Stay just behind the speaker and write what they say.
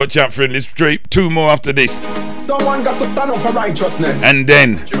Watch out, friend. Let's straight 2 more after this. Someone got to stand up for righteousness. And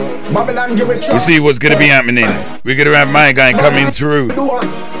then Babylon give it we'll see what's going to be happening. We're going to have my guy coming through.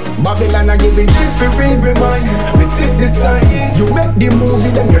 Babylon I give it chip for real remind. We sit the signs. You make the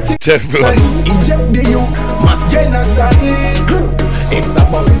movie, then you Teflon. Inject the youth, mass genocide. It's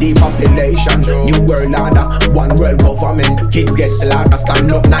about the population. New world order, one world government. Kids get slaughtered,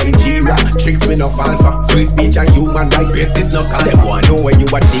 stand up Nigeria. Tricks with no alpha, free speech and human rights. Racists no call. Them want know where you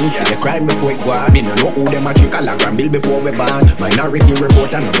are things. See the crime before it go on. Me no know who them a trick a gram bill before we ban. Minority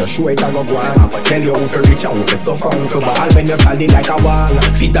report and I'm just sure it a go on. I go tell you who for rich and who for suffer, who for ball. When you're solid like a wall.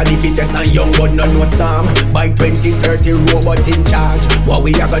 Fit of the fittest and young but no storm. By 2030 robot in charge. What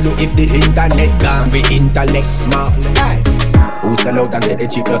we a gonna do if the internet gone? We intellect smart. Hey. Who sell out and get the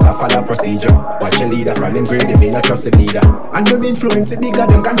cheap plus a follow procedure. Watch your leader from them grade, they may not trust the leader. And them influence it bigger,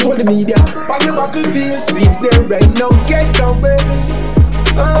 them control the media. On the battlefield, seems they're right now, get away.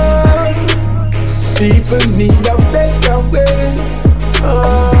 People need a better way.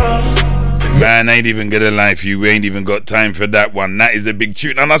 Man, I ain't even gonna lie for you, we ain't even got time for that one. That is a big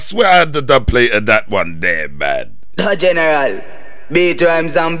tune, and I swear I had the dub plate of that one there, man. The General. Beat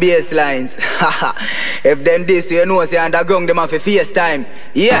rhymes and bass lines. If them this you know say underground them have a FaceTime.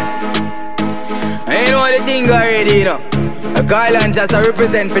 Yeah. I know the thing already, you know. A Kyle and just a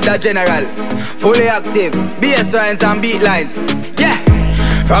represent for the General. Fully active, bass lines and beat lines. Yeah.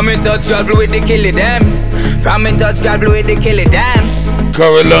 From me touch gravel with the killie them. From me touch gravel with the killie them.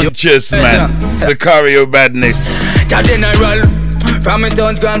 Coralunches, man. Sicario badness. The General. From me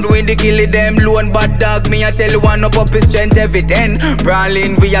tons ground with the killie them. Lone bad dog, me I tell you one up his strength every 10.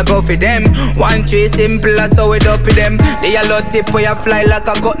 Brawling we a go for them. 1 3 simple as how we up with them. They a lot tip where you fly like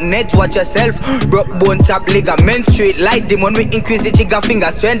a cutting edge. Watch yourself. Broke bone chop ligament. Straight like demon we increase the jigger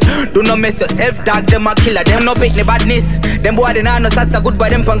finger strength. Do not mess yourself, dogs them a killer. Them no pick the badness. Them boy they nah no stats a good boy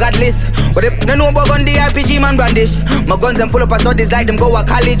them from God list. But if they know about gun the RPG man brandish. My guns them full up of studies like them go to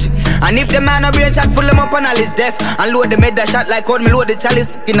college. And if the man a brain shot full them up on all his death. And load them head that shot like old me load the chalice.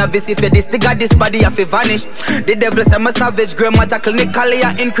 In a VC for this, they got this body have to vanish. The devil say I'm a savage, grammatically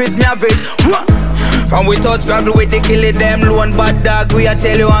I increase my average. From we touch gravel with the killie them. Lone bad dog, we a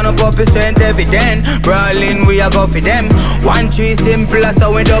tell you on a puppy strength every den. Brawling, we a go for them. 1 3 simple as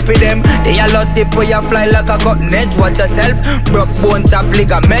how we up with them. They a lot tip where you fly like a cutting edge. Watch yourself, broke bone chop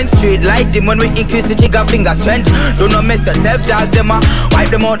ligament. Straight like demon, we increase the trigger finger strength. Do not mess yourself, dogs them a wipe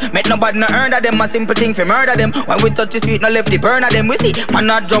them out. Make nobody no earn of them. A simple thing for murder them. When we touch the street, no left the burn of them. We see, man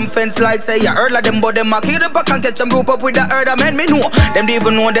not jump fence like say you heard of them. But them a kill the back and catch them group up with the herd of men. Me know, them don't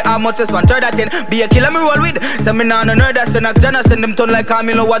even know they are much as 1/3 of 10. Be a killer me roll with. Say me nah no nerd that's when I send them turn like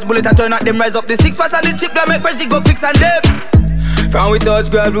Camilo. Watch bullet I turn at them rise up the 6 pass and the chip that make Prezi go kicks and them. From we touch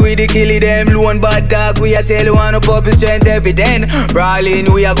gravel with the killie them. Lone bad dog, we a tell you on a puppy strength every den.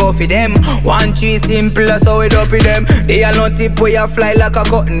 Brawling, we a go for them. 1 3 simple as how we up with them. They a long tip where you fly like a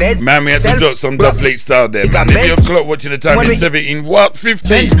cotton head. Man, we had to drop some dub plate style there, man. If you're clock watching the time, it's 17, what,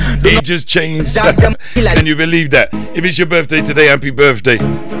 50? It just changed. Can you believe that? If it's your birthday today, happy birthday.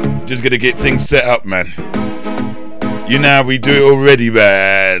 Just gonna get things set up, man. You know how we do it already,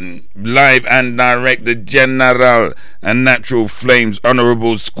 man. Live and direct, the General and Natural Flames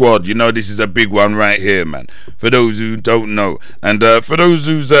Honorable Squad. You know this is a big one right here, man. For those who don't know. And for those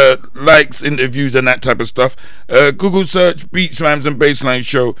who's likes interviews and that type of stuff, Google search Beats, Rhymes and Bassline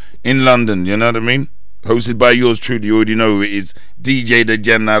Show in London. You know what I mean? Hosted by yours truly, you already know who it is, DJ the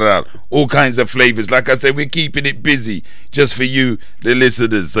General. All kinds of flavors. Like I said, we're keeping it busy just for you, the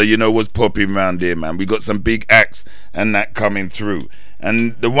listeners, so you know what's popping around here, man. We got some big acts and that coming through.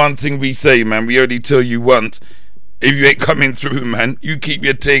 And the one thing we say, man, we already tell you once, if you ain't coming through, man, you keep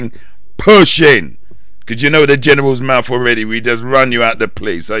your thing pushing. Because you know the General's mouth already. We just run you out the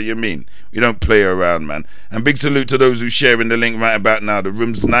place. How you mean? We don't play around, man. And big salute to those who sharing the link right about now. The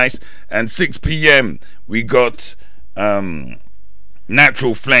room's nice. And 6 p.m. we got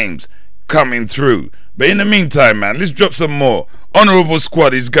Natural Flames coming through. But in the meantime, man, let's drop some more. Honorable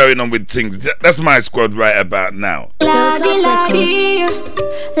Squad is going on with things. That's my squad right about now. Ladi,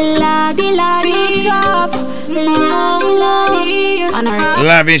 top.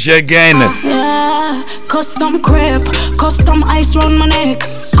 Lavish again. Yeah. Custom crepe, custom ice round my neck,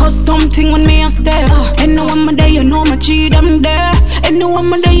 custom thing when me a step. And no one day you know my G them there. And no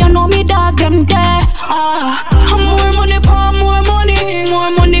one day you know me dog them there. More money, pa, more money,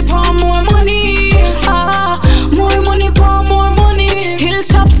 more money, pa, more money. More money, pa, more money.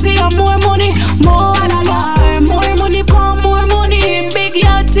 Hilltop see more money, more money, pa, more money. Big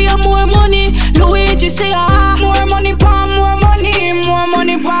yard see more money. Luigi say more money, pa, more money, more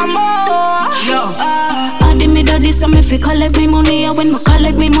money, pa, more. Yo, I did me daddy so me fi collect me money, and when me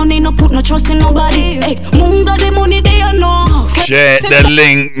collect me money, no put no trust in nobody. Hey, Munga the money they are no. Share the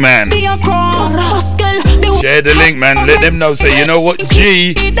link, man. Share the link, man. Let them know. Say, you know what?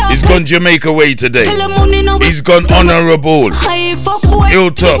 G is gone Jamaica way today. He's gone honorable.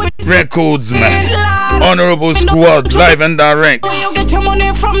 Hilltop Records, man. Honorable Squad, live and direct.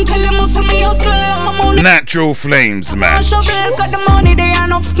 Natural Flames, man.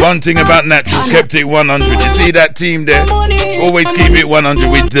 One thing about Natural, kept it 100. You see that team there? Always keep it 100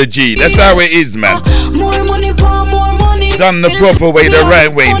 with the G. That's how it is, man. Done the proper way, the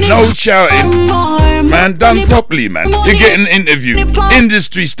right way. No shouting. Man, done properly, man. You're getting an interview.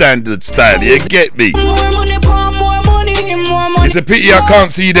 Industry standard style, you get me? It's a pity I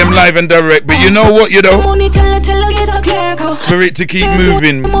can't see them live and direct, but you know what, you know? For it to keep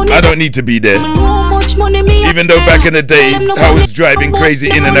moving, I don't need to be there. Even though back in the day, I was driving crazy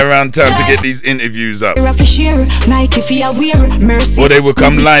in and around town to get these interviews up. Or they would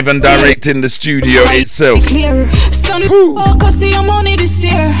come live and direct in the studio itself.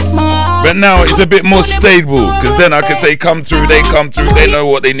 But now it's a bit more stable, because then I can say come through, they know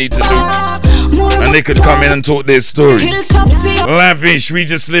what they need to do. And they could come in and talk their story. Lavish, we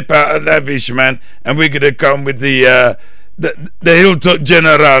just slip out of Lavish, man, and we're gonna come with the Hilltop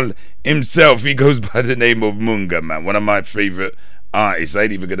General himself. He goes by the name of Munga, man. One of my favorite artists. I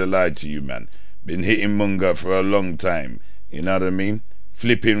ain't even gonna lie to you, man. Been hitting Munga for a long time. You know what I mean?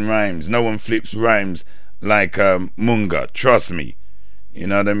 Flipping rhymes. No one flips rhymes like Munga. Trust me. You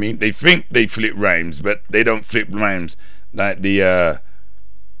know what I mean? They think they flip rhymes, but they don't flip rhymes like the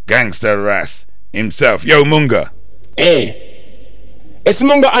gangster Ras himself. Yo, Munga. Hey, it's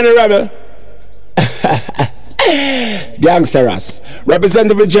Munga and a rebel. Gangster Ras,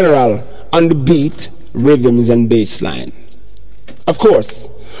 Representative General on the beat, rhythms and bass line. Of course.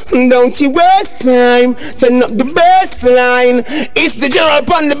 Don't you waste time, turn up the bass line. It's the General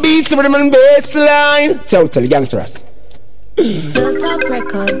on the beats, rhythm and bass line. Totally Gangster Ras. Hilltop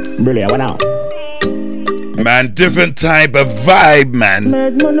Records. Brilliant, what now? Man, different type of vibe, man.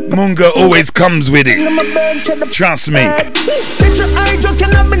 Munga always comes with it. Trust me.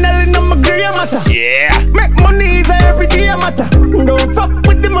 Yeah. Make money is every day matter. Don't fuck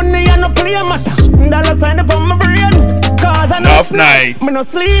with the money and no play matter. Dollar sign up on my brain. Cause I enough night. Me no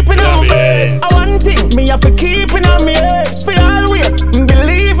sleeping on my bed. I want thing, me have to keep it on me head. For always,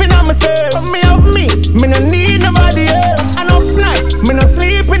 believing on myself. Me have me no need nobody else. Enough night, me no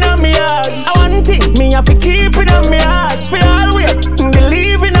sleeping on me heart. I want thing, me have to keep it on me heart. For always,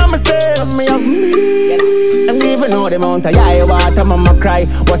 believing on myself. Me have me. And even know the amount of high water, mama cry.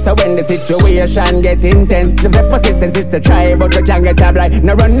 What's the when the situation get intense? The persistence is to try, but you can't get a blind.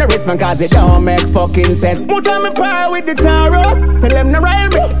 No run the risk, man, cause it don't make fucking sense. Put on me power with the taros. Tell them to rile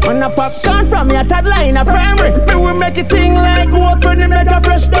me. When a popcorn from me, a tad line a primary. Me will make it sing like ghost when they make a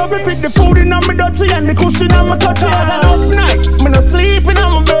fresh double. Pick the food in on me dutchie and the cushion on my country. As enough night, me no sleeping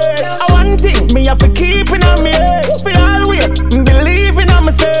on my bed. I want thing, me have to keep it on me head. For always, believing on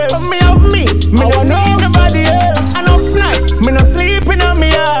myself. Me have me no need nobody else. Enough night, me no sleeping on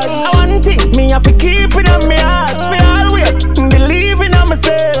me heart. I want thing, me have to keep it on me heart. For always, believing on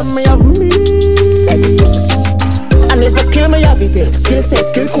myself. Me have me. And if I skill my habit, skill set,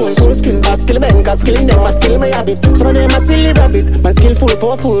 skill cool, cool skill, skill bang, cause skilling them a skill my habit. Some of them a silly rabbit, man skillful,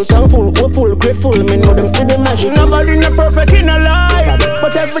 powerful, thankful, hopeful, grateful. Me know them see the magic. Nobody no perfect in a life,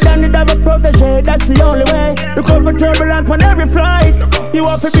 but every day need have a protege. That's the only way. Look out for turbulence on every flight. You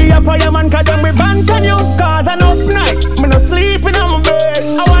have to be a fireman, cause then we bank on you. Cause enough night, me no sleeping on my bed.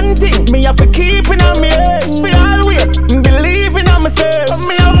 I want thing, me have to keep it on me head. For always, believing on myself.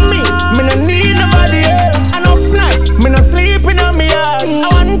 Me have me no need nobody else. Enough night, me no sleeping on me heart. I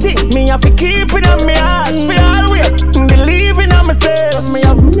want thing, me have to keep it on me heart. For always, believing on myself. Me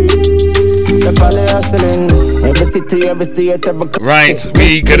have me. The valley hustling, every city, every state, every right,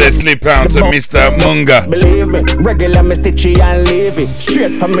 we gotta slip out to Mr. Munga. Believe me, regular me stitchy and leave it.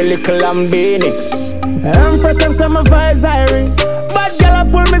 Straight from me little Lambini. Empress and some vibes irie. Bad girl I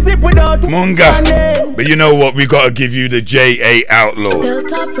pull me zip without Munga. But you know what, we gotta give you the J.A. Outlaw.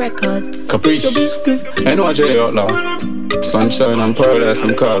 Hilltop Records. Capiche? I know a J.A. Outlaw. Sunshine and paradise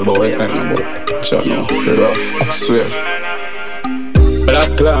and call boy. I know about shut now, the rough, I swear.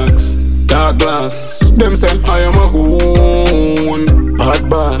 Black clocks, dark glass. Them say I am a goon. Hot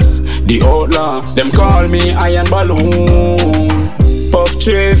boss, the outlaw. Them call me Iron Balloon. Puff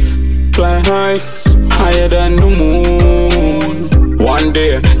chase, fly high, higher than the moon. One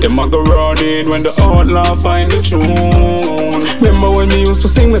day, them a go running when the outlaw find the tune. Them Remember when me used to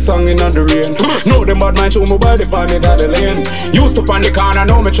sing me song in the rain? Know them bad mind show my body pan it at the lane. Used to pan the corner,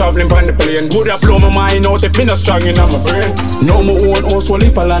 now me traveling pan the plane. Would have blow my mind out if me not strong in my brain. Know my own house, will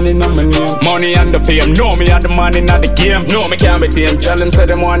leave a land in my name. Money and the fame, know me had the man in the game. Know me can't be tame, tell them say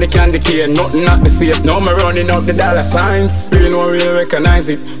them want the candy cane. Nothing not the same, know me running up the dollar signs. Real no real recognize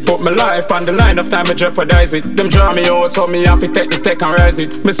it. Put my life on the line of time, I jeopardize it. Them draw me out, so me have to take the tech and rise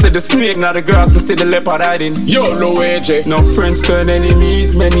it. Me see the snake, not the grass, me see the leopard hiding. YOLO AJ, no friends turn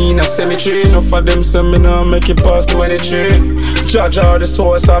enemies, many in a cemetery. Enough of them say me now make it past 23. Judge all the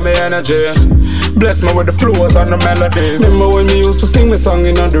source of me energy. Bless me with the flows and the melodies. Remember when me used to sing me song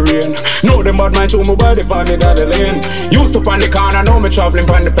in the rain? Know them bad mind show my body pan it at the lane. Used to pan the corner, now me traveling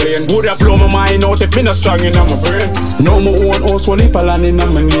pan the plane. Would have blow my mind out if me not strong in my brain. Know my own house, will leave a land in my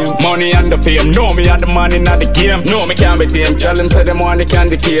name. Money and the fame, know me had the man in the game. Know me can't be tame, tell them say them want the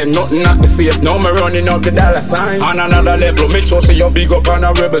candy cane. Nothing not the same, know me running up the dollar sign. On another level, make sure say you big up on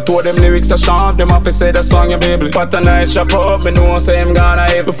a rebel. Told them lyrics are sharp, them have to say the song you baby. But the night shop up, me know say him gonna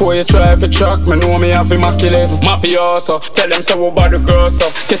have. Before you try for truck, me know me have to maculate. Mafioso, tell them say we about the girls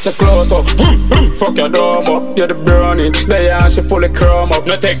up. Get your clothes up, fuck your dome up. You're the burning, they are she fully chrome up.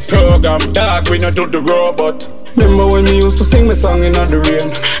 No take program, dark we no do the robot. Remember when me used to sing me song in the rain?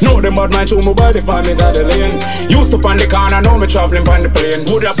 Know them bad mind show my body pan it at the lane. Used to pan the corner, now me traveling pan the plane.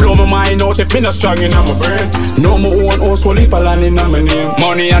 Would have blow my mind out if me not strong in my brain. Know my own house, will leave a land in my name.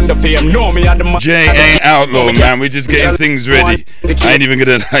 Money and the fame, know me had the money. Jay ain't outlaw, man. We're just getting things ready. I ain't even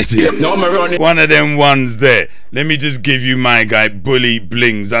gonna lie to you. One of them ones there. Let me just give you my guy, Bully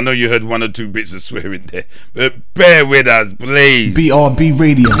Blings. I know you heard one or two bits of swearing there, but bear with us, please. BRB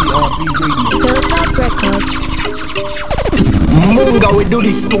Radio. Hilltop Records. Munga, we do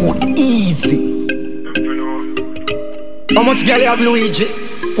this too easy. How much girl you have, Luigi?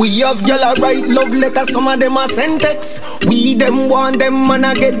 We have girl a write love letters, some of them are send text. We them want them man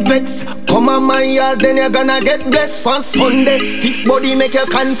a get vexed. Come on my yard, then you're gonna get blessed. On Sunday, stiff body make you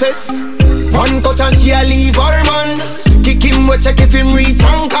confess. One touch and she a leave her man. Kick him, we check if him reach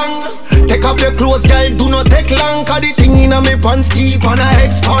Hong Kong. Take off your clothes, girl, do not take long. Cause the thing in a me pants keep on a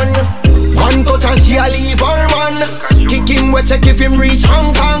expand. One touch and she a leave her man. Kick him, we check if him reach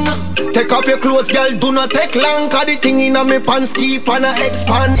Hong Kong. Take off your clothes, girl, do not take long. Cause the thing in a me pants keep on a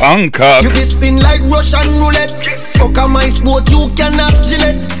expand. You be spin like Russian roulette. Fuck a my sport, you cannot steal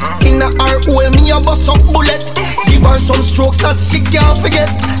it. In a her hole, me a bust up bullet. Give her some strokes that she can't forget.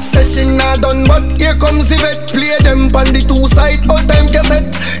 Session not done, but here comes the vet. Play them on the two sides, all time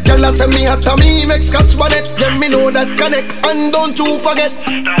cassette. Girl a say me hot a me make scratch bonnet. Then me know that connect, and don't you forget.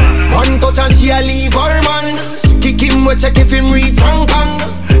 One touch and she a leave her man. Kick him, we check if him reach Hong Kong.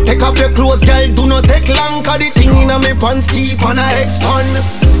 Take off your clothes, girl, do not take long. Cause the thing in a me pants keep on a expand.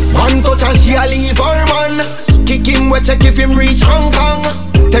 One touch and she a leave her man. Kick him, we check if him reach Hong Kong.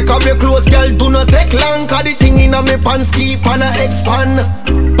 Take off your clothes, girl, do not take long. Cause the thing in a me pants keep on a expand.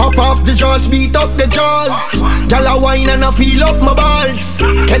 Pop off the jaws, beat up the jaws. Girl a wine and I feel up my balls.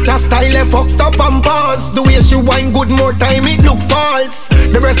 Catch a style, a fuck stop and pause. The way she wine good more time, it look false.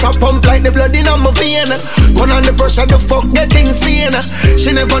 The rest a pump like the blood in my vein. Turn on the pressure, the fuck get insane.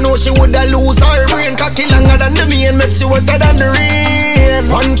 She never know she woulda lose her brain. Cocky longer than the main, make she wetter than the rain.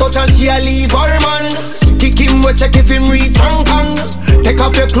 One touch and she a leave her man. Kick him, we check if him reach Hong Kong. Take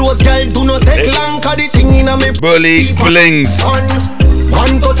off your clothes, girl, do not take long. Cause the thing in a me Bully Blings.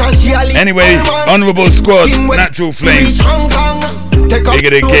 Anyway, Honorable Squad, Natural Flames. They're gonna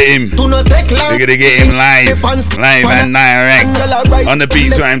get him. They're gonna get him live at 9 rank on the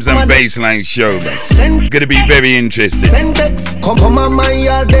Beats, Rhymes and Bassline show. It's gonna be very interesting. Come on my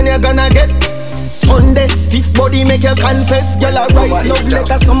yard, then you're gonna get Sunday, stiff body make you confess. Girl a write love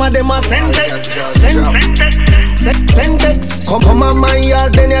letters, some of them are send text. Send text. Come on my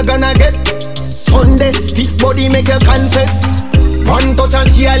yard, then you're gonna get Sunday, stiff body make you confess. One touch and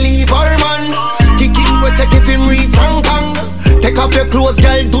she a leave her man. Kick him, we check if him reach Hong Kong. Take off your clothes,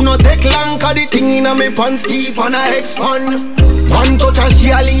 girl, do not take long. Cause the thing in a me pants keep on a expand. One touch and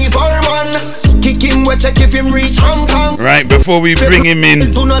she a leave her man. Kick him, we check if him reach Hong Kong. Right, before we bring him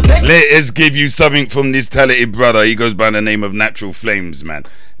in, let us give you something from this talented brother. He goes by the name of Natural Flames, man.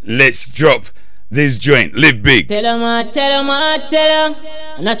 Let's drop this joint. Live big. Tell him.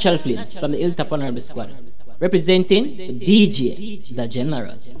 Natural Flames from the Hilltop Honorable Squad. Representing the DJ, the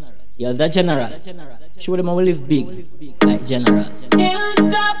General. You're the General. Show them how we live big, like General. Tell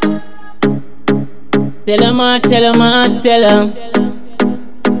him.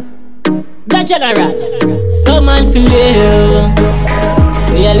 The General. Some man feel live.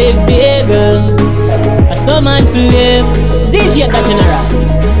 We a live big. Some man feel live. DJ, the General.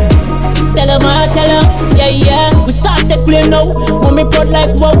 Tell him, yeah. yeah. We start to play now. When me proud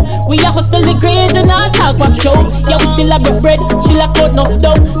like wow. We a hustle the crazy and I talk back show. Yeah, we still a break bread, still a cut enough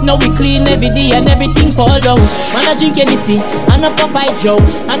dough. Now we clean every day and everything fall down. Man a drink Hennessy and a Popeye Joe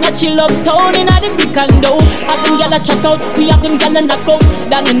and a chill up town in a the big condo. Have them gyal a chat out, we have them gyal a knock out.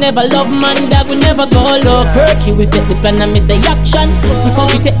 That we never love man, that we never go low. Perky, we set the plan and me say action. We come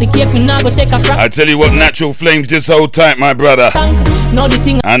we take the cake, we now go take a crack. I tell you what, Natural Flames, just hold tight, my brother. Now the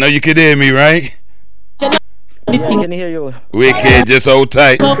thing I know you can hear me, right? I can hear you. Wicked, just hold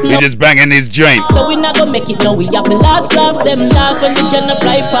tight. We just banging this joint. So we not gonna make it now. We have the last laugh, them laugh when the gen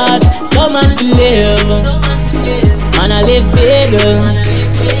fly past. Some man to live, man I live bigger.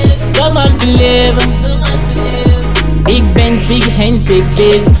 Some man to live. Big Benz, big hands, big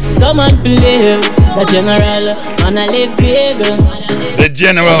biz. Some man to live. The general, man I live bigger. The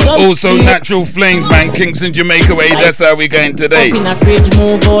general, also Natural Flames, man. Kingston, Jamaica way. That's how we going today. Up in a fridge,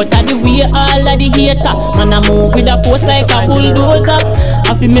 move out of the way, all of the hater. Man, I move with a force like a bulldozer.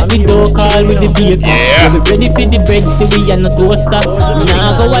 I feel make the door call with the baker. Yeah. We ready for the bread, so we are not toaster.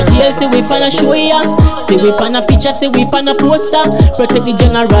 Now go a jail, say we pan a show ya. Say we pan a picture, say we pan a poster. Protect the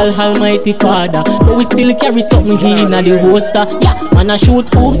general, almighty father. But we still carry something here in the holster. Yeah, man, I shoot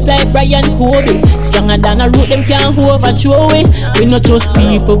hoops like Brian Kobe. Stronger than a root, them can't overthrow it. We not trust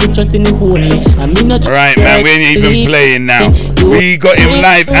people, we trust in the holy. And me not right, man, we ain't even playing now. We got him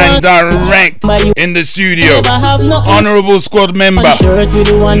live and direct in the studio. Honorable squad member,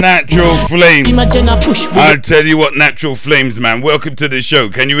 Natural Flames. I'll tell you what, Natural Flames, man. Welcome to the show.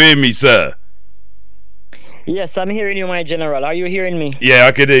 Can you hear me, sir? Yes, I'm hearing you, my general. Are you hearing me? Yeah,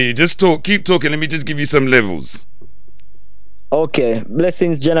 I can hear you. Just talk, keep talking. Let me just give you some levels. Okay,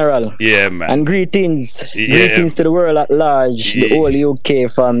 blessings, General. Yeah, man. And greetings. Greetings to the world at large. The whole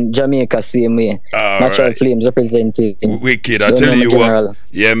UK from Jamaica, same way. Natural Flames representing. Wicked, I tell you what.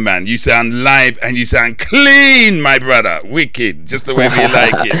 Yeah, man. You sound live and you sound clean, my brother. Wicked. Just the way we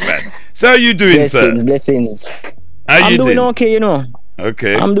like it, man. So how you doing, blessings, sir? Blessings. I'm doing okay, you know.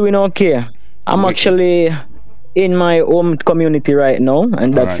 Okay. I'm doing okay. I'm actually in my home community right now,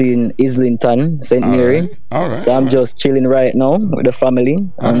 and that's in Islington, St. Mary. All right. So I'm just chilling right now with the family,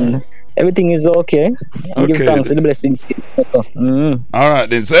 and everything is okay. And give thanks to the blessings. All right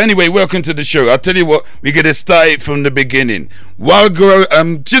then. So anyway, welcome to the show. I'll tell you what, we're gonna start it from the beginning.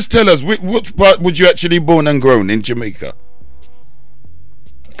 Just tell us what part was you actually born and grown in Jamaica?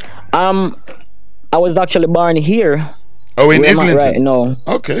 I was actually born here. Oh, in Islington? Right now.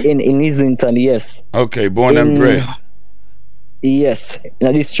 Okay. In Islington, yes. Okay, born and bred. Yes, in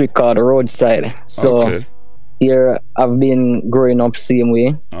a district called Roadside. So here I've been growing up same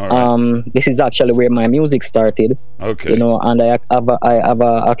way. Right. This is actually where my music started. Okay. You know, and I have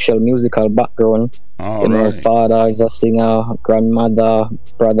a actual musical background. All right. Father is a singer, grandmother,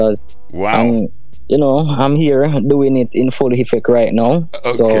 brothers. Wow. And, you know, I'm here doing it in full effect right now.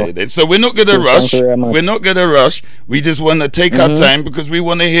 Okay, then. So we're not gonna rush. We're not gonna rush. We just want to take our time because we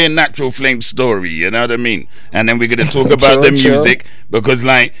want to hear Natural Flame's story. You know what I mean? And then we're gonna talk about the music because,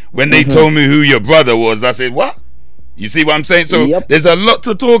 like, when they told me who your brother was, I said, "What?" You see what I'm saying? So there's a lot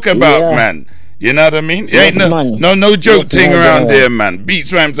to talk about, man. You know what I mean? Yes, no joke thing around there, man.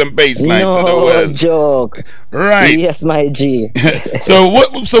 Beats, rhymes, and bass lines to the world. No joke. Right. Yes, my G. So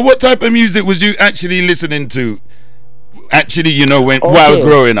what type of music was you actually listening to? Actually, you know, while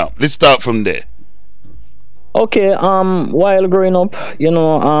growing up. Let's start from there. Okay. While growing up, you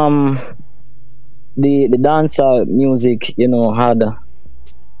know, the dancehall music, you know, had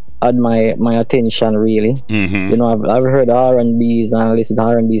my attention really. You know, I've heard R&B's and listened to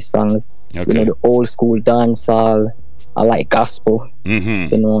R&B songs. You know, the old school dancehall. I like gospel. You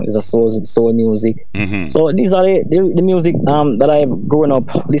know, it's a soul music. So these are the music that I've grown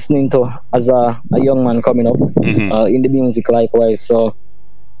up listening to as a young man coming up in the music likewise. So,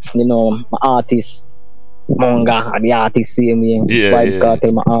 you know, my artists, Monga, the artist same way. Vybz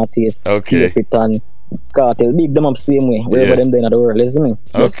Kartel, my artist. Capitan Cartel, big them up same way wherever them doing in the world, isn't it?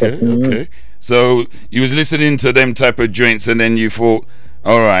 Okay. So you was listening to them type of joints, and then you thought,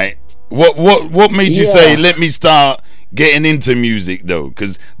 all right, what made you say, let me start getting into music though?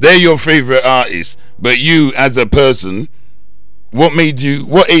 Because they're your favorite artists, but you as a person, what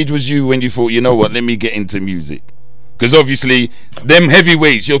age was you when you thought, you know what, let me get into music? Because obviously them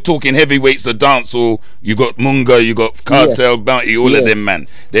heavyweights, you're talking heavyweights of dancehall, you got Munga, you got Cartel, Bounty, all of them, man.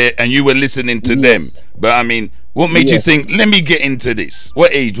 And you were listening to them. But I mean, what made you think, let me get into this?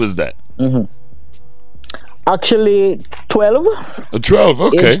 What age was that? Actually 12. 12,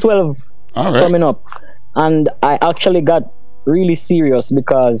 okay. Age 12 coming up. And I actually got really serious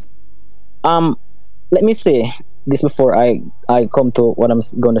because let me say this before I come to what I'm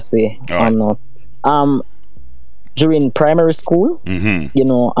gonna say. during primary school, you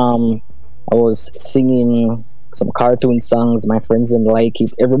know, I was singing some cartoon songs. My friends didn't like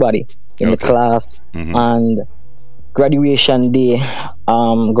it. Everybody in the class. And graduation day,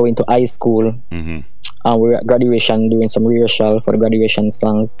 going to high school. We were at graduation doing some rehearsal for the graduation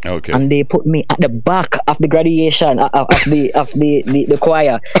songs. And they put me at the back of the graduation of the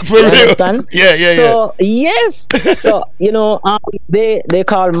choir. For real? Understand? Yeah. So yes. So you know, they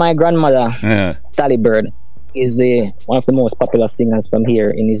called my grandmother Tally Bird. Is one of the most popular singers from here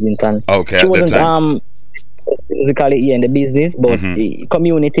in Islington. Okay. She wasn't musically in the business, but the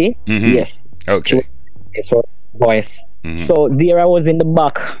community, yes. Okay. It's for voice. So there I was in the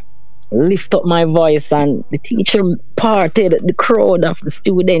back, lift up my voice, and the teacher parted the crowd of the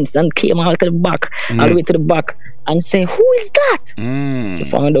students and came out to the back, all the way to the back, and say, "Who is that?" She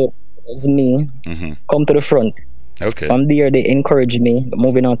found out it was me. Come to the front. Okay. From there, they encouraged me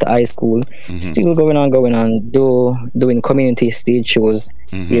moving on to high school. Still going on, doing community stage shows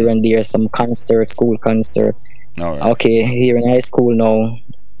here and there, some concert, school concert. All right. Okay, here in high school now,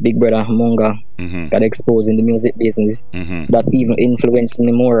 big brother Munga got exposed in the music business. That even influenced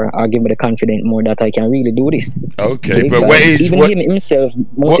me more, or give me the confidence more that I can really do this. Okay, but what age? Even him himself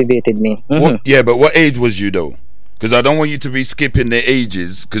motivated me. Yeah, but what age was you though? Because I don't want you to be skipping the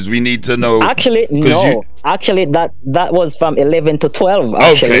ages, because we need to know. Actually, no. Actually, that was from 11 to 12.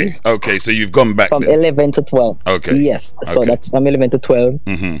 Actually. Okay. So you've gone back from then. 11 to 12. Okay. Yes. So that's from 11 to 12.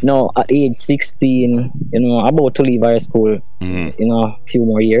 No, at age 16, you know, about to leave high school. You know, a few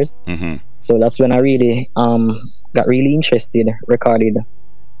more years. So that's when I really got really interested. Recorded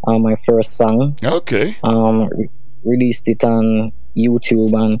my first song. Okay. Released it on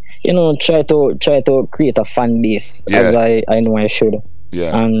YouTube, and you know, try to create a fan base as I know I should.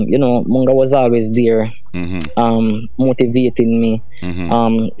 Yeah. And you know, Munga was always there, motivating me,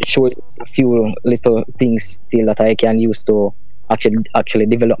 showing a few little things still that I can use to actually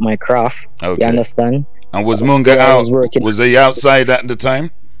develop my craft. Okay. You understand? And was Munga out? Was he outside at the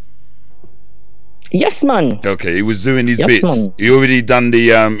time? Yes, man. Okay, he was doing his Yes, bits. man. He already done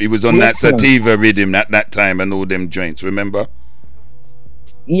the he was on Yes, that man. sativa rhythm at that time and all them joints, remember?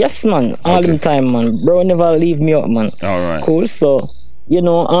 Yes, man. All the time, man. Bro, never leave me up, man. All right. Cool. So, you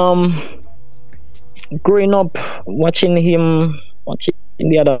know, growing up, watching him, watching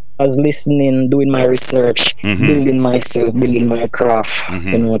the others, listening, doing my research, building myself, building my craft,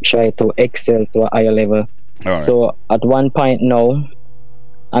 you know, try to excel to a higher level. All right. So at one point now,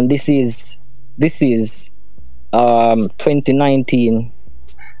 and this is 2019,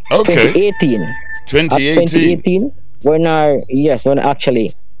 Okay. 2018. 2018. At 2018, when I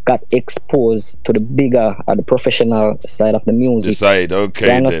actually got exposed to the bigger, the professional side of the music. The side, okay.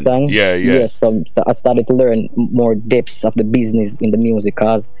 You understand? Then. Yeah. Yes, so I started to learn more depths of the business in the music,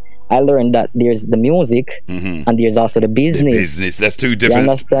 because I learned that there's the music and there's also the business. The business. That's two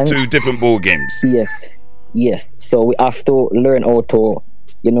different ball games. Yes. So we have to learn how to,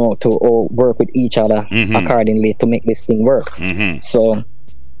 you know, to all work with each other accordingly to make this thing work. So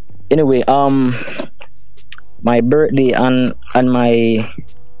anyway, my birthday and my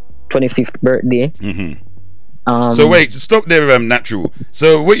 25th birthday. So wait, stop there, Natural.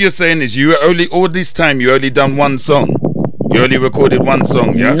 So what you're saying is you all this time you only done one song. You only recorded one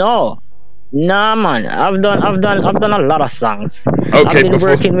song, yeah? No, man. I've done a lot of songs. Okay, I've been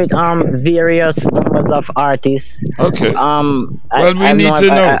working with various numbers of artists. Okay. We need to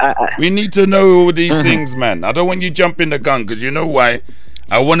know. We need to know all these things, man. I don't want you jumping the gun, because you know why?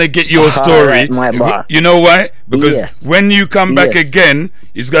 I want to get your story. Right, my boss. You know why? Because when you come back again,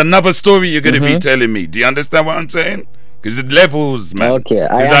 it's got another story you're going to be telling me. Do you understand what I'm saying? Because it levels, man. Okay,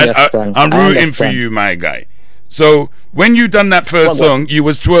 I understand. I'm rooting for you, my guy. So when you done that first song, you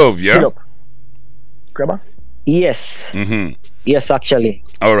was 12, yeah? Grabber? Yes. Yes, actually.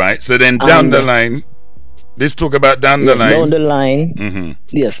 All right. So then down the line, let's talk about down the line. Down the line.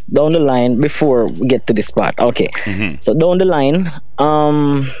 Yes, down the line before we get to this part. Okay. So down the line,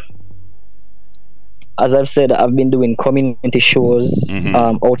 as I've said, I've been doing community shows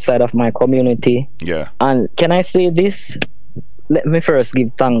outside of my community. Yeah. And can I say this? Let me first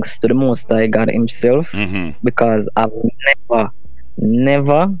give thanks to the Most High God himself, because I've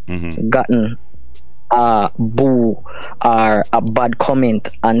never gotten a boo or a bad comment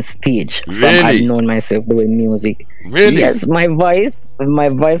on stage from I've known myself doing music. Really? Yes, my voice, my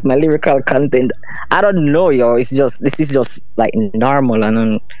lyrical content, I don't know, yo. This is just like normal,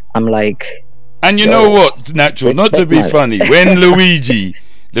 and I'm like. And you know what, Natural, not to be funny, when Luigi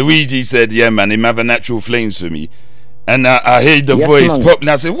said, yeah, man, him have a natural flames for me, and I heard the voice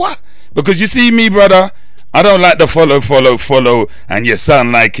properly, I said, what? Because you see me, brother, I don't like the follow, and you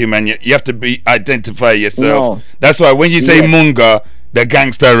sound like him, and you have to identify yourself. No. That's why when you say Munga, the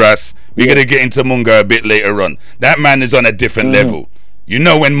gangster Ras, we're gonna get into Munga a bit later on. That man is on a different level. You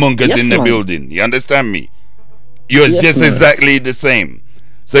know when Munga's in the building. You understand me? You're just exactly the same.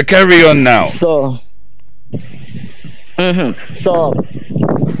 So carry on now. So,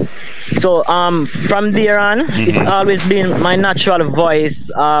 from there on, it's always been my natural voice.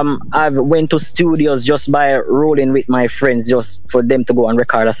 I've went to studios just by rolling with my friends, just for them to go and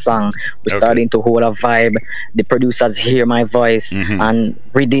record a song. We're starting to hold a vibe. The producers hear my voice and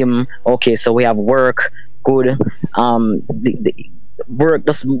rhythm. Okay, so we have work. Good. The work,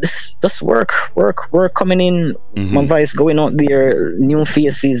 just work coming in. My voice going out there. New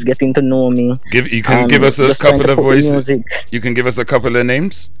faces getting to know me. You can give us a couple of voices. You can give us a couple of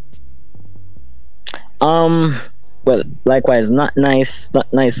names. Well, likewise, not nice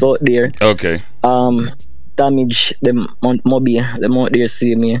out there. Okay. Damage them Moby, them out there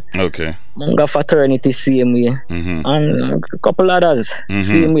see me. Okay. Munga Fraternity see me, and a couple others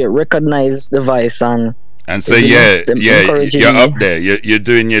see me. Recognize the voice and say you're up there. You're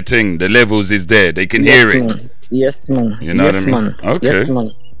doing your thing. The levels is there. They can hear it. Yes, man. You know what I mean? Man. Okay. Yes,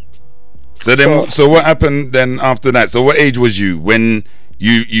 man. So then, so what happened then after that? So what age was you when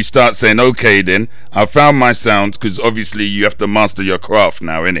you start saying, okay, then I found my sound? Because obviously you have to master your craft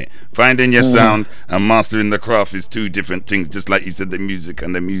now, innit? Finding your sound and mastering the craft is two different things, just like you said, the music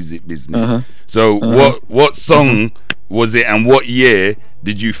and the music business. So what song was it, and what year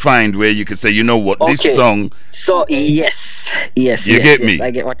did you find where you could say, you know what, this song? So yes. You get me?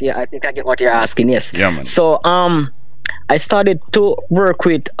 I think I get what you're asking. Yes. Yeah, man. So I started to work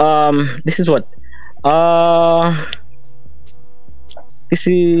with this is what this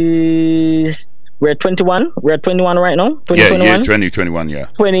is we're 21 right now. 2021. Yeah, 2021. Yeah.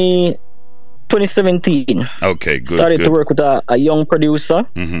 2017. Okay, good. Started to work with a young producer.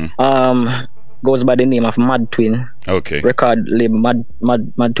 Goes by the name of Mad Twin. Okay. Record label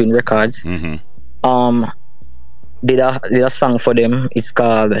Mad Twin Records. Did a song for them. It's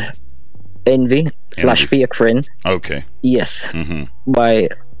called Envy / Fake Friend. Okay. Yes. By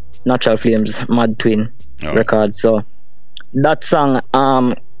Natural Flames Mad Twin Records. So that song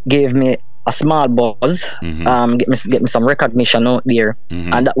gave me a small buzz. Get me some recognition out there,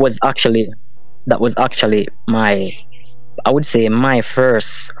 and that was actually my, I would say, my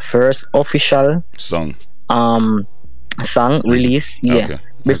first official song release.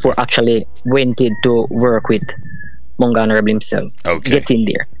 Before actually went to work with Munga Honorable himself. Get in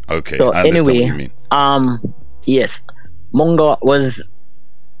there. So anyway, yes, Munga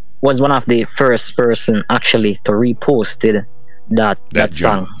was one of the first person actually to reposted that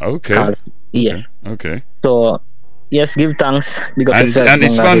song. Yes. Okay. So yes, give thanks. And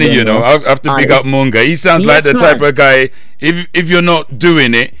it's funny, you know, I have to big up Munga. He sounds like the type of guy, if you're not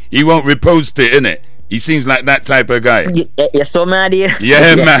doing it, he won't repost it, innit? He seems like that type of guy. Yes, so mad.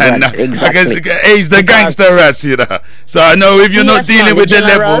 Yeah, man. Exactly. I guess he's the gangster Ras, you know. So I know if you're not dealing with the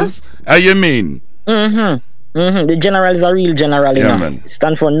levels, how you mean? The general is a real general, you know. Man.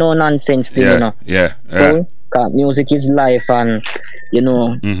 Stand for no nonsense thing, you know. Music is life, and you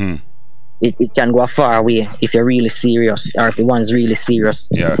know, it can go far away if you're really serious, or if one's really serious.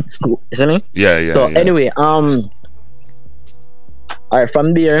 Yeah. School, you see me? Yeah. So anyway, alright,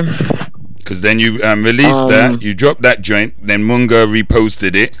 from there. Because then you released that, you dropped that joint, then Munga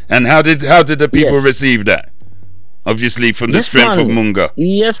reposted it, and how did the people receive that? Obviously, from the strength of Munga.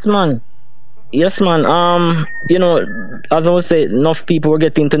 Yes, man. You know, as I was saying, enough people were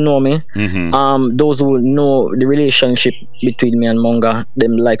getting to know me. Those who know the relationship between me and Munga,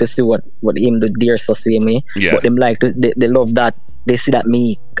 them like to see what him do dare to see me. But them like to, they love that. They see that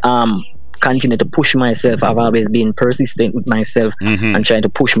me continue to push myself. I've always been persistent with myself and trying to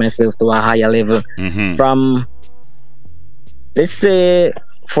push myself to a higher level. From, let's say,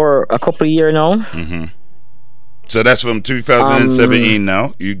 for a couple of years now. So that's from 2017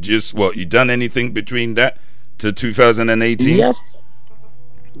 now. You just, you done anything between that to 2018? Yes.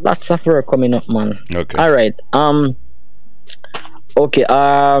 Lots of work coming up, man. Okay. Alright. Okay,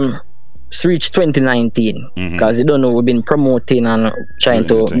 it's reached 2019. Because you don't know, we've been promoting and trying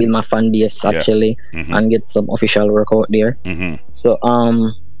to build my fan base actually and get some official work out there. So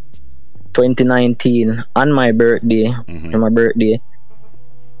 2019 on my birthday,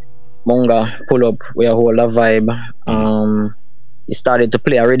 Munga pull up, we hold a vibe. He started to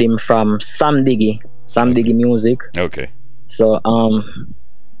play a rhythm from Sam Diggy music. Okay. So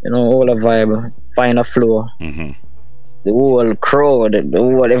you know, hold a vibe, find a flow. The whole crowd,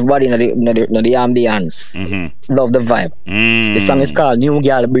 everybody in the ambience. Love the vibe. The song is called New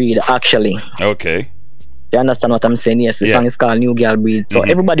Girl Breed, actually. Okay. You understand what I'm saying? Yes, the song is called New Girl Breed. So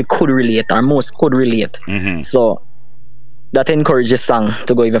everybody could relate, or most could relate. So that encouraged the song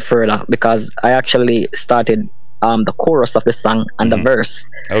to go even further, because I actually started the chorus of the song and the verse.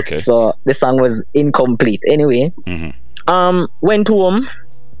 Okay. So the song was incomplete. Anyway, went home,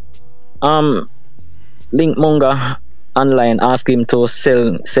 link Munga online, asked him to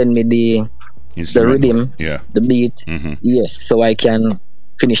send me the rhythm, the beat, yes, so I can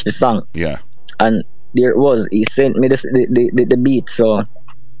finish the song. And there it was. He sent me the beat, so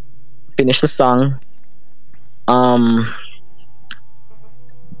finished the song.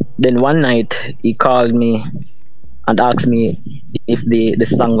 Then one night he called me and asked me if the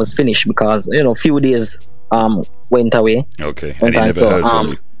song was finished, because a few days went away. Okay, and he never heard from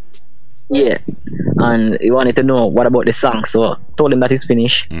you. Yeah, and he wanted to know what about the song, so told him that it's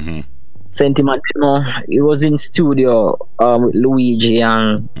finished. Sent him a demo. He was in studio with Luigi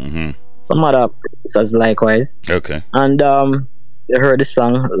and some other producers likewise. Okay. And they heard the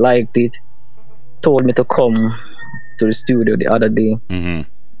song, liked it, told me to come to the studio the other day.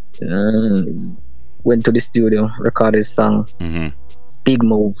 Went to the studio, recorded the song. Big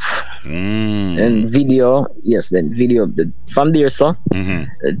move. And video, then video. From there, so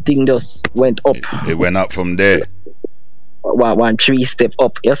the thing just went up. It went up from there. One 3 step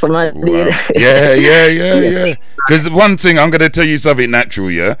up. Yes, man. Wow. Yeah. Because one thing, I'm gonna tell you something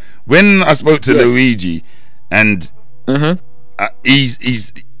natural. Yeah, when I spoke to Luigi, and I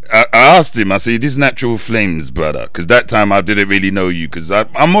asked him, I said, "This Natural Flames, brother," because that time I didn't really know you, because I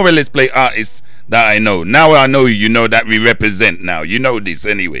more or less play artists that I know. Now I know you. You know that we represent now. You know this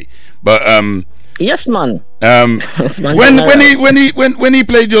anyway. But yes, man. Yes, man. When he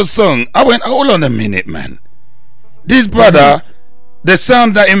played your song, I went, hold on a minute, man. This brother, the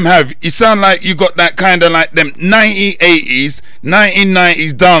sound that him have, it sound like you got that kind of like them 1980s,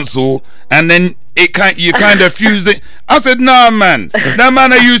 1990s dancehall, and then you kind of fuse it. I said, nah, man, that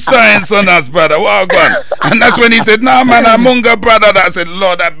man you science on us, brother. Well gone. And that's when he said, nah, man, I'm Munga, brother. I said,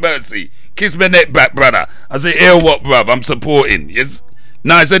 Lord have mercy, kiss my neck back, brother. I said, hear what, bruv? I'm supporting. Yes.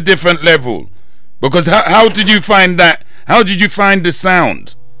 Now it's a different level, because how did you find that? How did you find the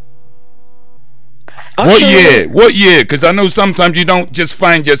sound? What year? Because I know sometimes you don't just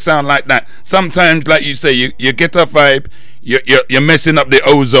find your sound like that. Sometimes, like you say, you get a vibe, you're messing up the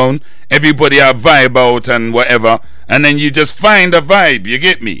ozone, everybody have vibe out and whatever, and then you just find a vibe. You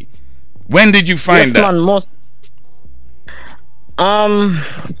get me? When did you find that? Man,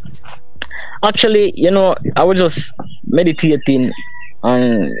 actually, I was just meditating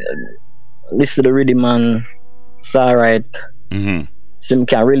and listen to the rhythm and it's alright. Some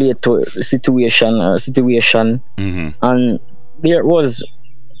can relate to the situation, and there it was,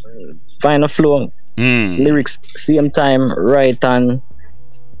 find a flow, lyrics same time, right, and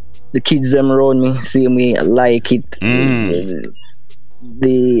the kids them around me see me like it,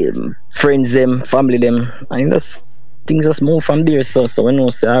 the friends them, family them, and things just move from there. So we know,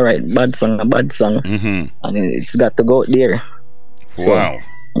 say alright, bad song, and it's got to go there. Wow,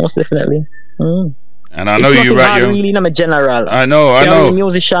 most definitely. And I know you write your. Really, I'm a general. I know. You're a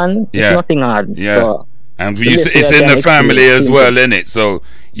musician. It's nothing hard. Yeah. So, and it's in the family as well, isn't it? So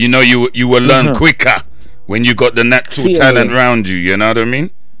you will learn quicker when you got the natural talent around you. You know what I mean?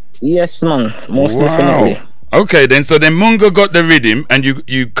 Yes, man. Most definitely. Okay, then. So then Munga got the rhythm, and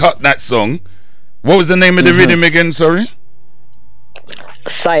you cut that song. What was the name of the rhythm again? Sorry.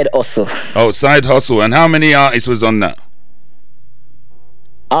 Side Hustle. Oh, Side Hustle. And how many artists was on that?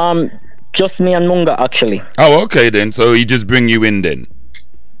 Just me and Munga, actually. Oh, okay then. So he just bring you in then?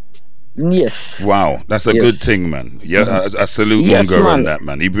 Yes. Wow, that's a good thing, man. Yeah, I salute Munga on that,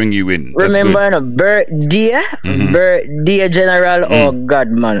 man. He bring you in. Remember, birthday general. Oh God,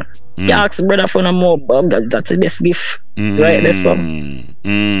 man. You ask brother for no more, that's the best gift, right? That's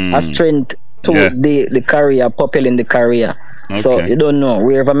a strength to the career, propelling the career. Okay. So you don't know,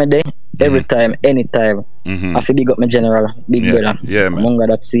 wherever I'm there, every time, anytime, I feel big up my general, big brother. Yeah, man. Munga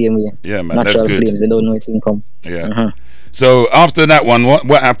that same way. Yeah, man. Natural That's good. Flames, they don't know it in come. Yeah. So after that one,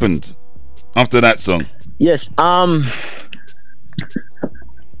 what happened? After that song? Yes.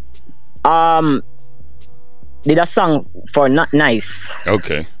 Did a song for Not Nice.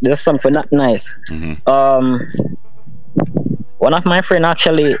 Okay. Did a song for Not Nice. One of my friends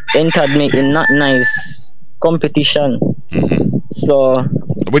actually entered me in Not Nice competition. So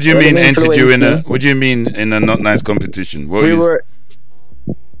what do you mean entered you in a what do you mean in a Not Nice competition? There's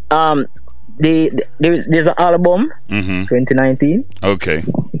an album 2019. Okay.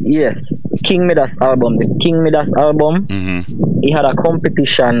 Yes, King Midas album. The King Midas album, he had a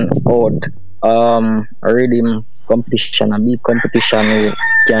competition out, a rhythm competition, a beat competition who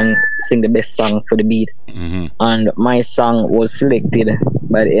can sing the best song for the beat. And my song was selected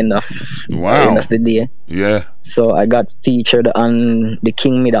by the end of the day. Yeah. So I got featured on the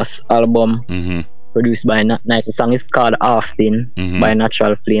King Midas album, produced by Nice. The song is called Often by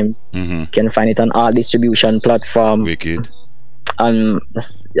Natural Flames. You can find it on all distribution platforms. Wicked. And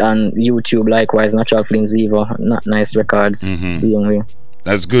YouTube likewise, Natural Flames Evo, Not Nice Records. Same way.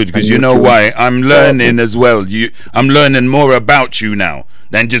 That's good, because you know why? I'm learning as well. I'm learning more about you now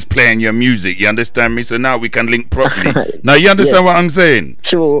than just playing your music. You understand me? So now we can link properly. Now you understand what I'm saying?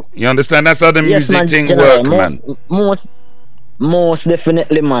 True. You understand? That's how the music thing work, man. Most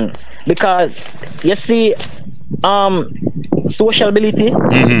definitely, man. Because you see, sociability,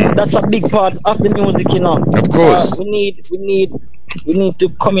 that's a big part of the music, you know. Of course. We need to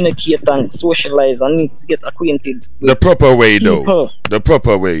communicate and socialize and need to get acquainted with the proper way, people. though. The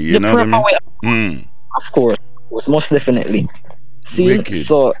proper way, you know what I mean? Of course, most definitely. See, Wicked.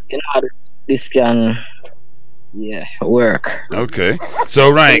 so this can work. Okay,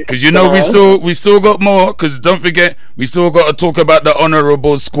 so right, because you know we still got more. Because don't forget, we still got to talk about the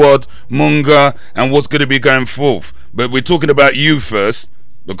honourable squad, Munga, and what's going to be going forth. But we're talking about you first,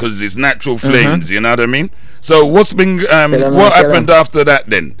 because it's Natural Flames. You know what I mean? So what's been what happened after that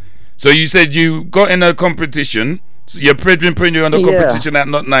then? So you said you got in a competition. So your brethren put you on the competition at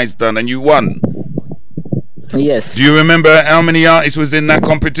Not Nice Done, and you won. Yes. Do you remember how many artists was in that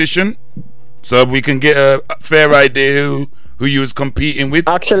competition? So we can get a fair idea who you was competing with.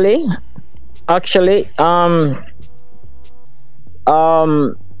 Actually,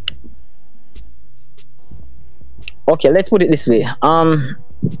 okay, let's put it this way.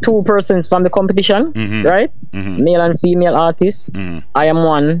 2 persons from the competition, right? Male and female artists. I am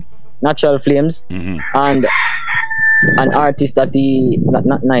one, Natural Flames, and an artist that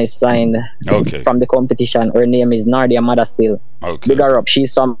Not Nice signed from the competition. Her name is Nardia Madasil. Big her up.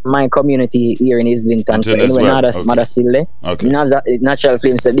 She's from my community here in Islington. So anyway, Madasil, Natural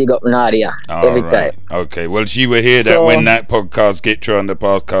Flames say big up Nardia every time. Okay, well she will hear that when that podcast get you on the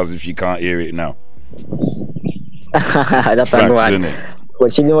podcast if she can't hear it now. That's a one.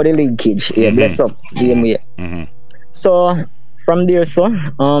 But she know the linkage. Yeah, bless up. Same way. So from there,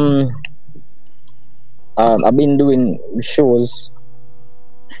 I've been doing shows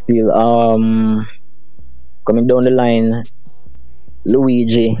still. Coming down the line,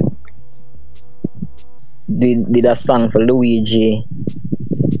 Luigi did a song for Luigi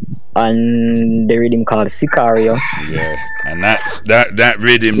and the rhythm called Sicario. Yeah, and that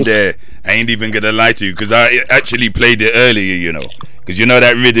rhythm there, I ain't even gonna lie to you, because I actually played it earlier, you know, because you know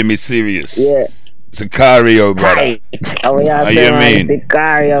that rhythm is serious. Yeah. Sicario, brother. How you mean?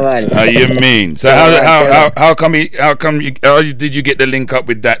 Sicario, man. How you mean? So how did you get the link up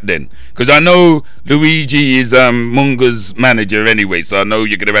with that then? Because I know Luigi is Munga's manager anyway, so I know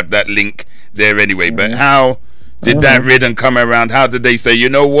you're gonna have that link there anyway. But how did that rhythm come around? How did they say, you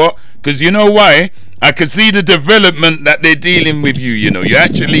know what? Because you know why? I can see the development that they're dealing with you. You know, you're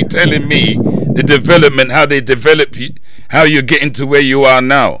actually telling me the development, how they develop you, how you're getting to where you are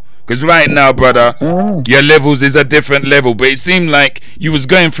now. Because right now, brother, your levels is a different level. But it seemed like you was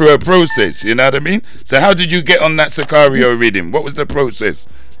going through a process, you know what I mean? So how did you get on that Sicario rhythm? What was the process?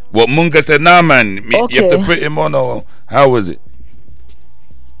 What Munga said, nah man, you have to put him on, or how was it?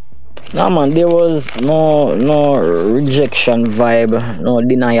 Nah man, there was no rejection vibe, no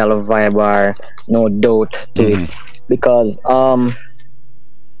denial of vibe, or no doubt to it. Because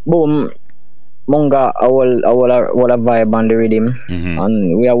boom, Munga I will a vibe on the rhythm,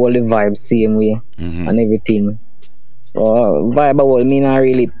 and we all the vibe same way and everything. So vibe I will mean I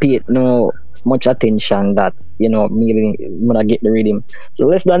really paid no much attention that, you know, me when I get the rhythm. So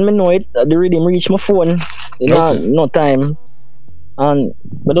less than me know it, the rhythm reach my phone in no time. And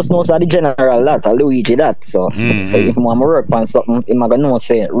but just know the general that's a Luigi that. So so if I'm work on something, I'm gonna know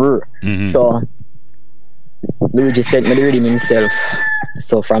say So Luigi sent me the rhythm himself.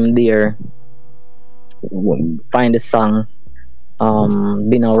 So from there, find the song,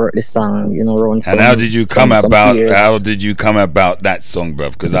 been a work the song, you know, around. And how did you come about that song,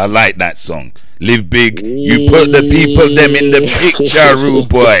 bruv? Because I like that song. Live big. You put the people them in the picture, rude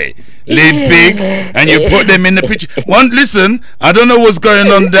boy. Live big, and you put them in the picture. Listen, I don't know what's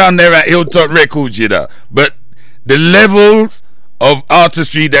going on down there at Hilltop Records, you know, but the levels of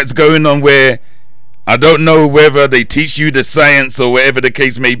artistry that's going on, where I don't know whether they teach you the science or whatever the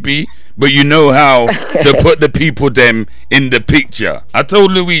case may be, but you know how to put the people them in the picture. I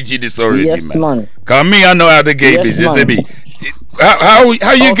told Luigi this already, man. Cause me, I know how the game is. How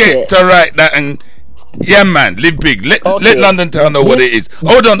you get to write that and yeah, man, live big. Let London Town know what it is.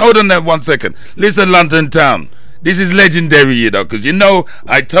 Hold on there 1 second. Listen, London Town. This is legendary, you know, because you know,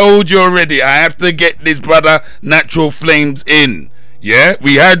 I told you already, I have to get this brother Natural Flames in. Yeah,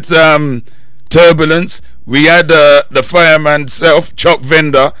 we had Turbulence, we had the fireman self, Chuck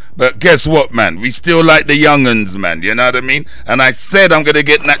Vendor, but guess what, man? We still like the young'uns, man, you know what I mean? And I said I'm going to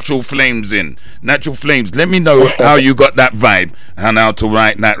get Natural Flames in. Natural Flames, let me know how you got that vibe and how to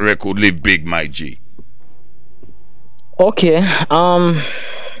write that record, Live Big, my G. Okay,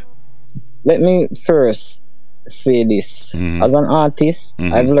 let me first say this. As an artist,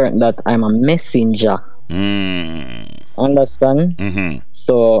 I've learned that I'm a messenger. Understand?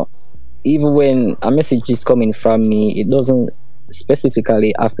 So even when a message is coming from me, it doesn't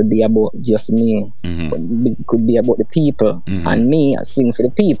specifically have to be about just me. It could be about the people, and me, I sing for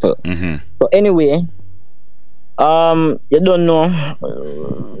the people. So anyway, you don't know,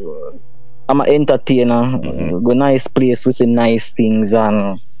 I'm an entertainer. Go nice place with some nice things,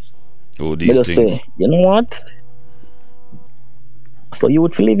 and these things. Say, you know what? So you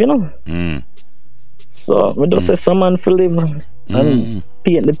would live, you know. So we just say someone for live and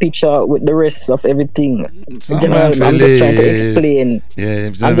paint the picture with the rest of everything. Generally, I'm just trying to explain.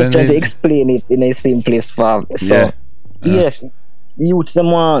 I'm just trying to explain it in a simplest form. So yes, youth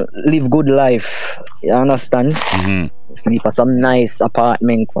someone live good life. You understand? Sleep at some nice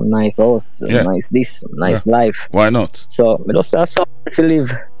apartment, some nice house, nice this, nice life. Why not? So we just say someone to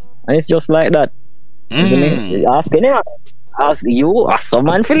live, and it's just like that. Isn't it? Ask anyone. Ask you or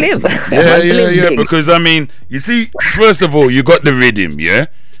someone to live. Yeah. Because I mean, you see, first of all, you got the rhythm, yeah.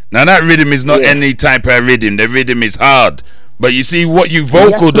 Now that rhythm is not any type of rhythm. The rhythm is hard, but you see what you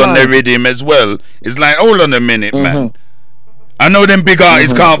vocaled on the rhythm as well. It's like, hold on a minute, man. I know them big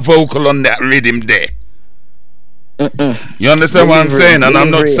artists can't vocal on that rhythm there. You understand what I'm saying? And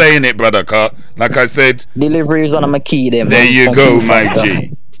I'm not saying it, brother Car. Like I said, delivery is on my key. There you go, my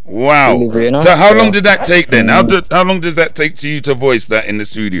G. Wow. So how long did that take then? How long does that take to you to voice that in the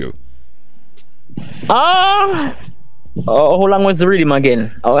studio? How long was the rhythm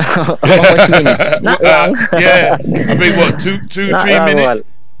again? How much minute? Not long. Yeah. I think what, 3 minutes?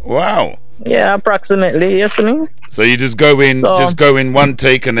 Wow. Yeah, approximately. Yes, I mean. So you just go in one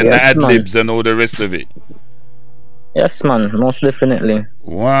take and then the ad libs and all the rest of it. Yes, man. Most definitely.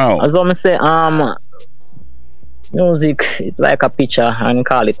 Wow. As I'm say, music is like a picture, and you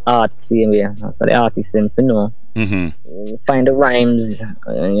call it art same way. So the artist seems to know. You find the rhymes,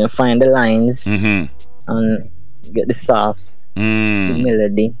 you find the lines, and get the sauce, the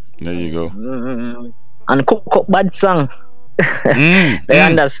melody. There you go. And cook up bad song. They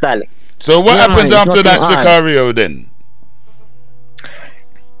understand. So what happened after that Sicario then?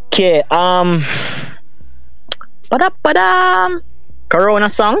 Okay, Corona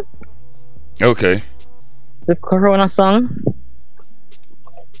song. Okay. The Corona song.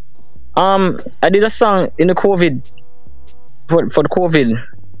 I did a song in the COVID for the COVID.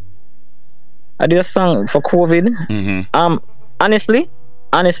 I did a song for COVID. Honestly,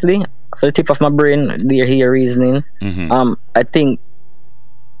 for the tip of my brain, they're here reasoning. I think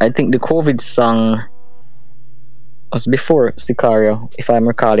the COVID song was before Sicario, if I'm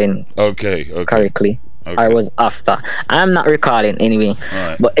recalling. Okay. Correctly. Okay. I was after. I'm not recalling anyway.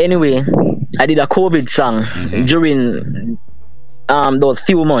 Right. But anyway, I did a COVID song during those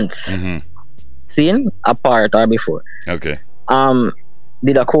few months. Seeing apart or before. Okay.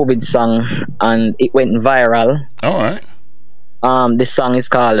 Did a COVID song and it went viral. Alright. The song is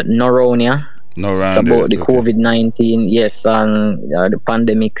called Neuronia. It's about the COVID-19, yes, and the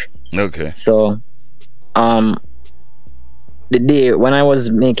pandemic. Okay. So the day when I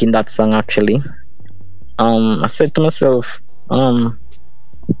was making that song actually, I said to myself,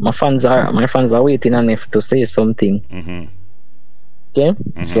 my fans are waiting on me to say something. Okay,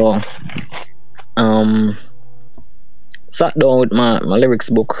 so sat down with my lyrics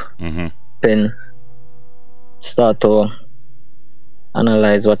book, pen, start to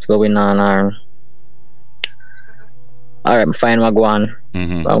analyze what's going on. Alright, find what go on.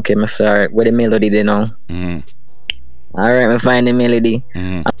 Okay, alright, where the melody they know. Alright, me find the melody.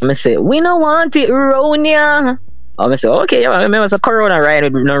 I say, we don't want it Ronia. I say, okay, I remember it's a Corona ride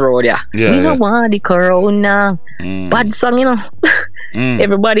with no road, yeah. We don't want the Corona. Bad song, you know.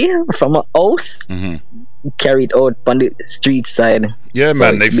 Everybody from a house carry it out on the street side. Yeah, so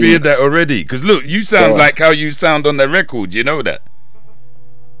man, they feel that already. Because look, you sound like how you sound on the record, you know that?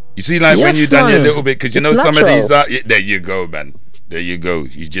 You see, like when you done your little bit, because you know some of these are. There you go, man. There you go.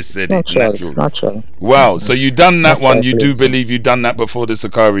 You just said it. Natural. It's natural. Wow. So you done that one. You do believe you done that before the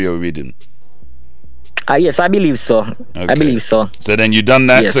Sicario reading? Yes, I believe so. Okay. I believe so. So then you done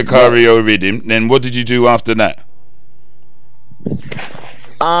that Sicario reading. Then what did you do after that?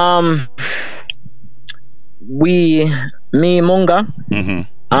 me, Munga,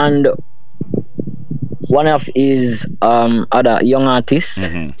 and one of his other young artists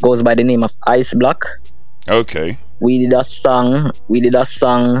goes by the name of Ice Block. Okay. We did a song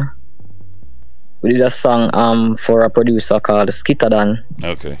for a producer called Skitadan.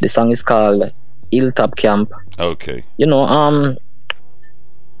 Okay. The song is called Hilltop Camp. Okay. You know,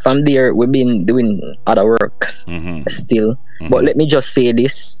 from there we've been doing other works still. But let me just say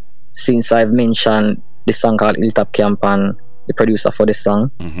this, since I've mentioned the song called Hilltop Camp and the producer for the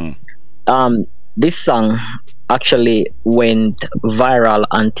song. This song actually went viral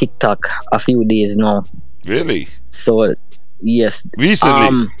on TikTok a few days now. Really? So, yes.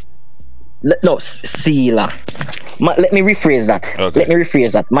 Recently? No, Sila. Let me rephrase that. Okay.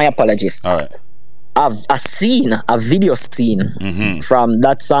 My apologies. All right. I've a video scene from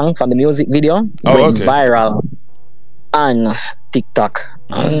that song, from the music video, went viral on TikTok,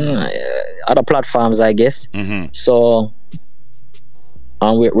 and other platforms, I guess. So,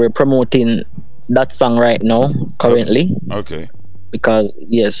 we're promoting that song right now, currently. Okay. Because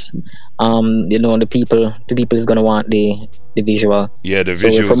yes, you know, the people is gonna want the visual. Yeah, the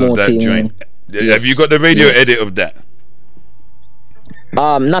visuals of that joint. Yes, have you got the radio edit of that?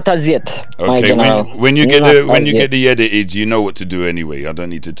 Not as yet. Okay. My general. When you get the edited, you know what to do anyway. I don't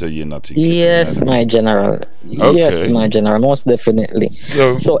need to tell you nothing. Yes, my general. Okay. Yes, my general. Most definitely.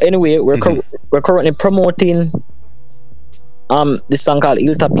 So anyway, we're currently promoting this song called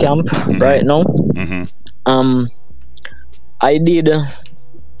Hilltop Camp right now. I did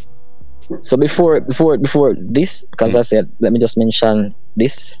so before this, because I said let me just mention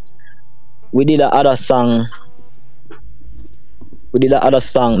this. We did another song.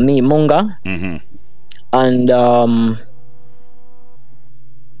 Me, Munga,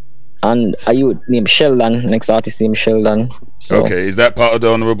 and a youth named Sheldon, next artist named Sheldon. So, okay, is that part of the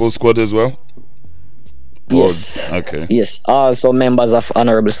Honorable Squad as well? Yes. Okay. Yes, also members of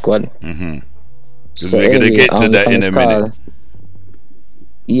Honorable Squad. So we're gonna get to that in a minute.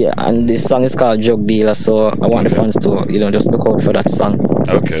 Yeah, and this song is called Jug Dealer, so I want the fans to, you know, just look out for that song.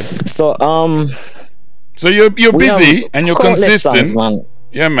 Okay. So you're busy and you're consistent. Songs, man.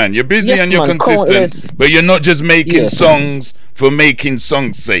 Yeah, man, you're busy and you're consistent, but you're not just making songs for making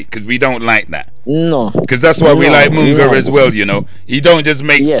songs' sake, because we don't like that. No. Because that's why we like Munga as well, you know. You don't just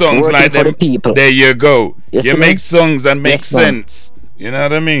make songs like them. There you go. You make songs that make sense. You know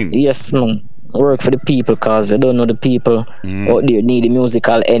what I mean? Yes, man. Work for the people, because they don't know the people out there need the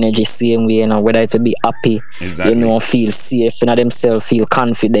musical energy same way, you know, whether it will be happy, you know, feel safe, you know, themselves feel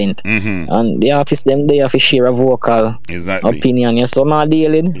confident. And the artists them they have to share a vocal opinion. Yeah, so I'm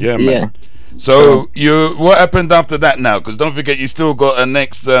dealing. Yeah, man. Yeah. So what happened after that now? Because don't forget you still got a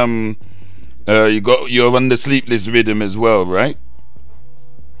next you're on the Sleepless Rhythm as well, right?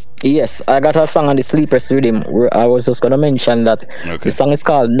 Yes, I got a song on the Sleepless Rhythm. I was just gonna mention that the song is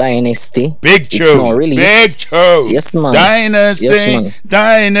called Dynasty. Big tune. Big tune. Yes, man. Dynasty. Yes,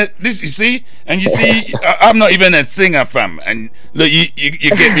 man. This you see, and you see, I'm not even a singer, fam. And look, you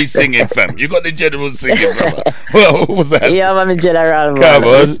get me singing, fam. You got the general singing, brother. Well, what was that? Yeah, I'm a general, man. Come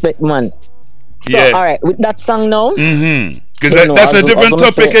on. Respect, man. So, all right, with that song now. Because that's a different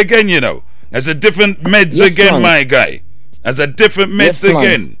topic again, you know. That's a different meds again, my guy. That's a different meds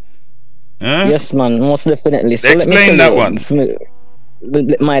again. Huh? Yes, man, most definitely. So explain that one.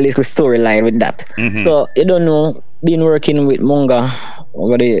 My little storyline with that. So, you don't know, been working with Munga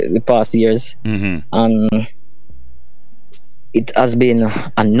over the past years, and it has been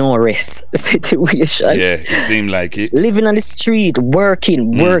a no-rest situation. Yeah, it seemed like it. Living on the street,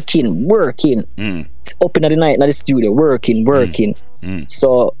 working. It's up in the night in the studio, working.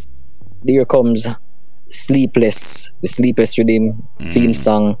 So, there comes the Sleepless Rhythm theme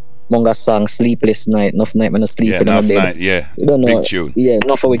song. Munga song, Sleepless Night. Enough night when I sleep in my bed. Night, yeah. You don't know. Big tune. Yeah,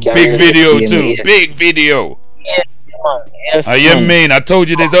 enough we can. Big video too. Yes. Big video. Yes, man. Yes, you mean? I told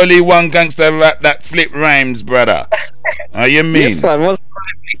you there's only one gangster rap that flip rhymes, brother. You mean? Yes, man. Most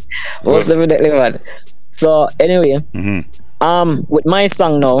definitely, man. So anyway, with my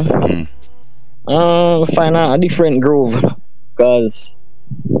song now, find a different groove, because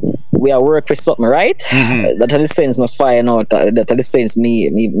we are work for something, right? That the sense my find out. That the sense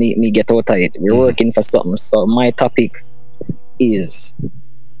me get out of it. We're working for something. So my topic is,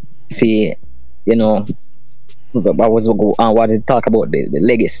 you know, I was want to talk about the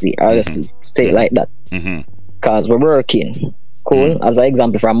legacy. I'll just say it like that. Because we're working. Cool. As an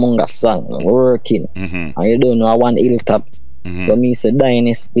example from Munga song, we're working. And you don't know, I want Hilltop. So me say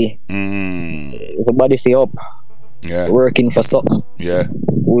Dynasty. Everybody feel up. Yeah. Working for something. Yeah.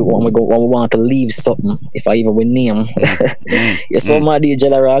 when we want to leave something, if I even will name. Yes, so my dear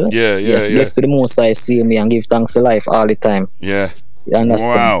General. Yes, blessed to the Most High, see me and give thanks to life all the time. Yeah. You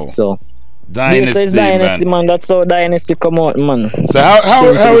understand? Wow. So Dynasty, man. That's how Dynasty come out, man. So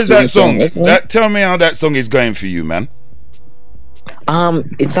how is that song? Tell me how that song is going for you, man.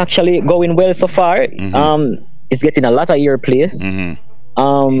 It's actually going well so far. It's getting a lot of airplay.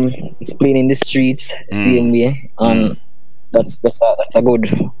 It's playing in the streets, same way, and that's a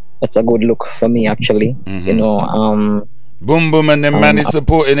good look for me, actually. You know, Boom Boom and them man is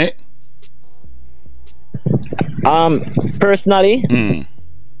supporting it. Personally,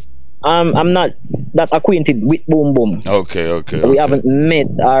 I'm not that acquainted with Boom Boom. Okay. We haven't met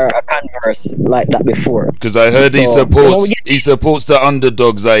or conversed like that before. Because I heard he supports the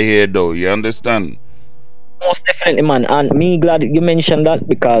underdogs. I hear though. You understand? Most definitely, man. And me glad you mentioned that,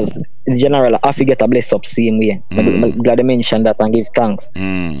 because in general I have to get a bless up same way. I'm glad you mentioned that and give thanks.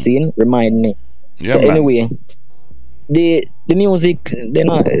 See, remind me. Yeah, so man. Anyway, the music,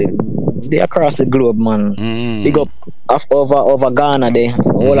 they across the globe, man. Big up over Ghana there,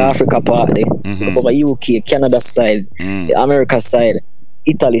 all Africa part there, over UK, Canada side, America side,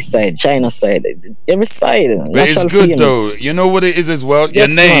 Italy side, China side, every side. But it's good flames. Though. You know what it is as well? Yes,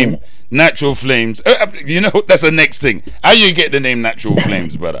 your name, man. Natural Flames. You know, that's the next thing. How you get the name Natural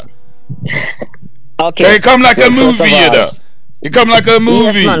Flames, brother? Okay. It come like a movie, you know. It come like a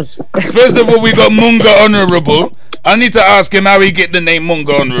movie. Yes, First of all, we got Munga Honorable. I need to ask him how he get the name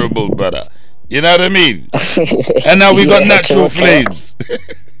Munga Honorable, brother. You know what I mean? And now we got Natural Flames.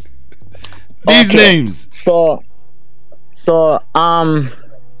 These names. So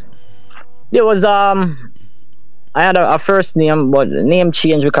there was I had a first name, but the name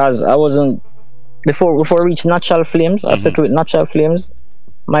changed because I wasn't before I reached Natural Flames. I settled with Natural Flames.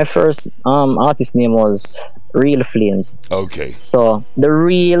 My first artist name was Real Flames. Okay. So the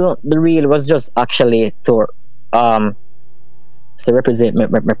real was just actually to represent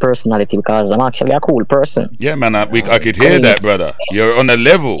my personality, because I'm actually a cool person. Yeah, man, I could hear that, brother. You're on a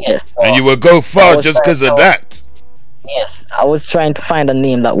level, yes, and you will go far just because of that. Yes, I was trying to find a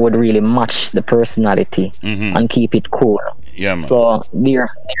name that would really match the personality and keep it cool. Yeah, man. So dear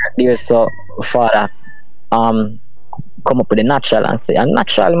so father, come up with a natural and say, I'm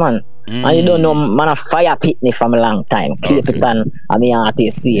natural, man. And you don't know, man, a fire pit me from a long time. Keep it on, I'm the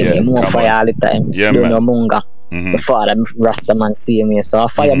artist, see me, more fire all the time. Yeah, you man. Don't know Munga. The father, Rasta man, see me, so a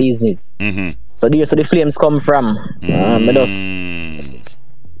fire business. So the flames come from. I just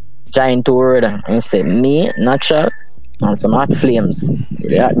giant word and say me, natural, and some hot flames.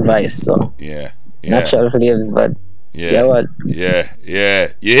 The advice, so natural flames, but what? Yeah.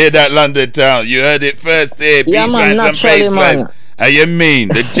 You hear that, London town? You heard it first here. Yeah, man, naturally, man. And you mean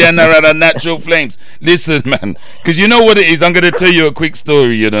the general of Natural Flames? Listen, man, because you know what it is. I'm gonna tell you a quick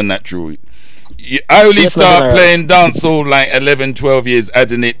story. You know, Natural. I only started playing dancehall like 11, 12 years,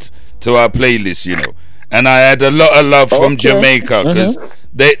 adding it to our playlist. You know, and I had a lot of love from Jamaica, because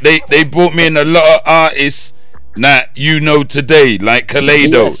they brought me in a lot of artists that you know today, like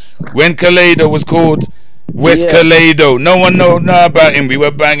Kaleido. Yes. When Kaleido was called West Kaleido, no one know about him. We were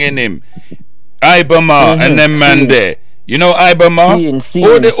banging him. Ibama and them man there. You know Ibama?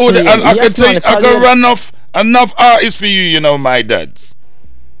 I can run off enough artists for you. You know my dads.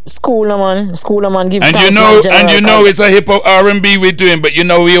 School man. Give and you know it's a hip hop R&B we're doing, but you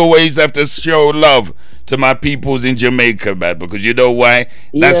know we always have to show love to my peoples in Jamaica, man, because you know why?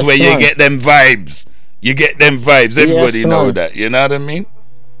 That's where you get them vibes. You get them vibes. Everybody know that. You know what I mean?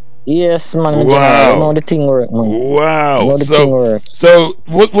 Yes, man. Wow. I know the thing work, man. Wow. So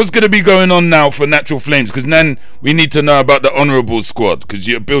what's going to be going on now for Natural Flames? Because then we need to know about the Honourable Squad, because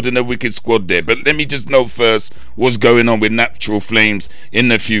you're building a wicked squad there. But let me just know first what's going on with Natural Flames in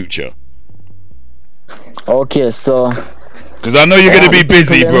the future. Okay, so... Because I know you're going to be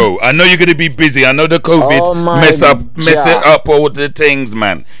busy, bro. I know you're going to be busy. I know the COVID mess it up all the things,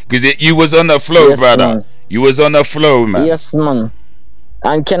 man. Because you was on the flow, brother. Man. You was on the flow, man. Yes, man.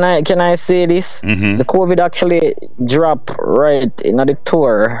 And can I say this? The COVID actually dropped right in the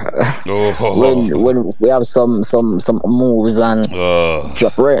tour. When we have some moves and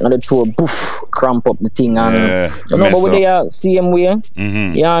drop right in the tour, poof, cramp up the thing and but with the same way,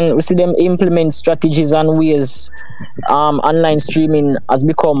 and we see them implement strategies and ways. Online streaming has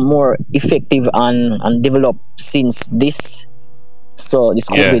become more effective and developed since this. So this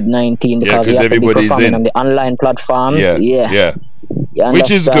COVID-19, because we have to be performing on the online platforms.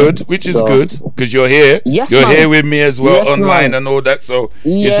 Which is good, because you're here. Yes, you're man. here with me as well, Yes, online man. and all that, so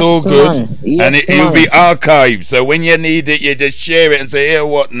Yes, it's all good. man. Yes, and it'll be archived, so when you need it, you just share it and say, here,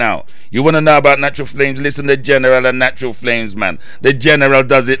 what now? You want to know about Natural Flames? Listen to General and Natural Flames, man. The General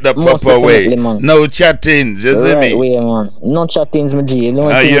does it the Most proper way. definitely, man. No chattings, you see me? Way, man. No chattings, my G.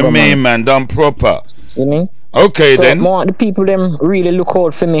 How you mean, man? Done proper. See me? Okay, so, then. More the people them really look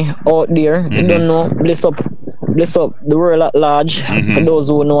out for me out there. You don't know, bless up the world at large. For those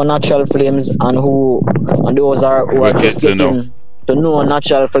who know Natural Flames and those who are just getting to know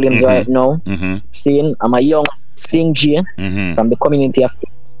Natural Flames right now. Seeing I'm a young Sing J from the community of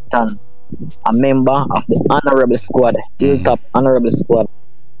Eton, a member of the Honorable Squad, Hilltop Honorable Squad.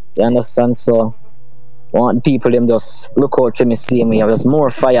 You understand? So want people them just look out for me, see me. There's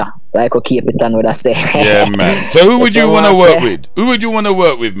more fire, like a Capitan would I say. Yeah, man. So who would you want to work with? Who would you want to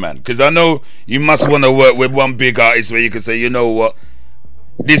work with, man? Because I know you must want to work with one big artist where you can say, you know what,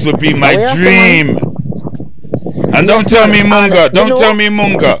 this would be my dream. And don't tell me Munga. Don't tell me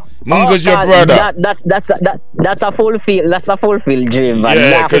Munga. Munga's your brother. That's a fulfilled dream, man.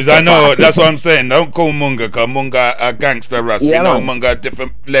 Yeah, because I know that's what I'm saying. Don't call Munga, because Munga a gangster Ras. Yeah, we know man. Munga a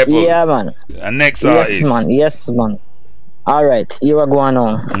different level. Yeah, man. And next artist. Yes, man. All right, here we go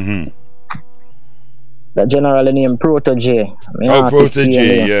on. The general name Protege.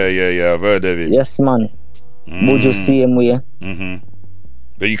 Protege. Yeah. I've heard of it. Yes, man. Buju same way.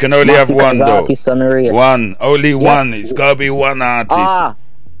 But you can only have one though. One, only one. It's gotta be one artist.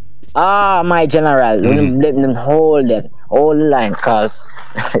 My general. Let them hold the line, cause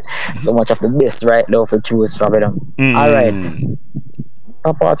so much of the best right now for choose from them. All right,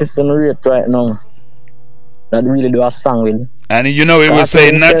 top artist on the rate right now that really do a song with. And you know it was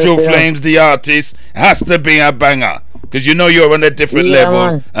saying Natural Flames, the artist has to be a banger, because you know you're on a different level,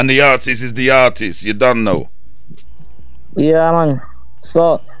 man. And the artist is the artist. You don't know. Yeah, man.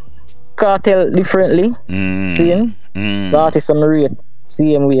 So Cartel differently, seeing the artist on the rate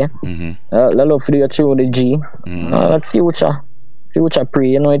same way. I love for the tune the G. Future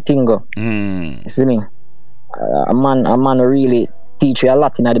pre, you know it thing go. See me? A man really teach you a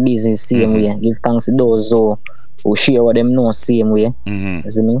lot in the business same way. Give thanks to those who share what them know same way.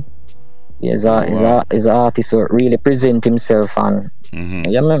 See me? He's a artist who really present himself and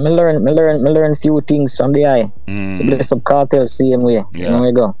yeah, me learn few things from the eye. So bless up Cartel same way. Yeah. There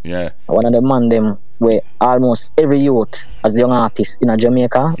we go. Yeah. One of the man them where almost every youth as a young artist in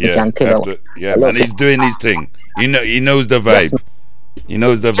Jamaica, you can tell. And he's doing his thing. He knows the vibe. He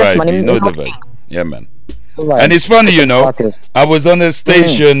knows the vibe. He knows the vibe. Yeah, man. And it's funny, you know, I was on a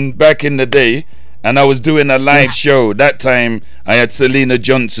station back in the day, and I was doing a live show. That time I had Selena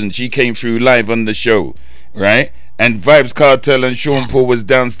Johnson. She came through live on the show, right? And Vibes Cartel and Sean Paul was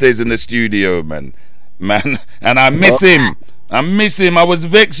downstairs in the studio, man. And I miss him. I was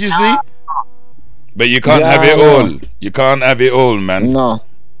vexed, you see. But you can't have it all. You can't have it all, man. No.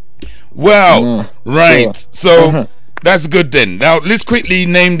 Well, right. So that's good then. Now let's quickly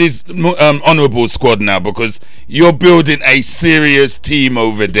name this honorable squad now, because you're building a serious team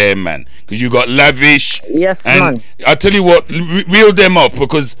over there, man. Because you got Lavish. Yes, and man. I tell you what, reel them off,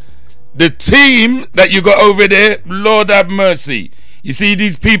 because the team that you got over there, Lord have mercy. You see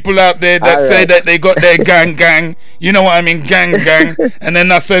these people out there that say that they got their gang. You know what I mean? Gang. And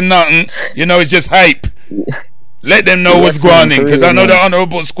then I say nothing. You know, it's just hype. Let them know what's going on, because I know the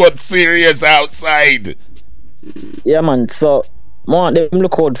honorable squad serious outside. Yeah, man. So, more them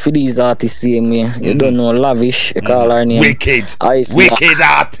look out for these artists same way. You don't know Lavish, you call her name. Wicked artist.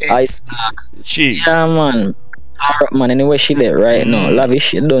 Ice. Jeez. Yeah, man. Man, anyway she there right now.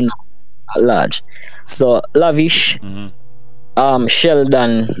 Lavish, you don't know at large. So, Lavish,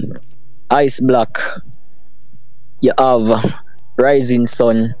 Sheldon, Ice Black, you have Rising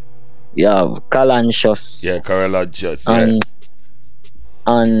Sun, you have Calanchos. Yeah, Calanchos.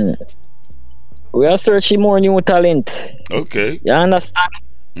 And we are searching more new talent. Okay. You understand?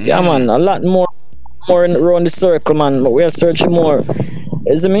 Yeah, man. A lot more around the circle, man. But we are searching more.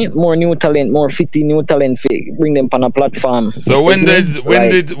 Isn't it? More new talent, more fitting new talent. Bring them on a platform. So when did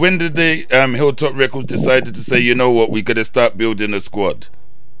the Hilltop Records decided to say, you know what, we gotta start building a squad?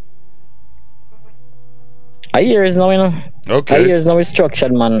 A year is now, you know. Okay. A year is now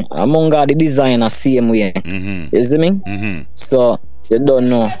structured, man. Among the designer same way. You see me? So you don't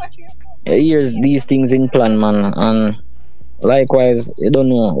know. Here's these things in plan, man, and likewise, you don't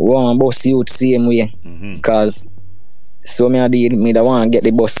know, we want boss youth same way, because so me I want to get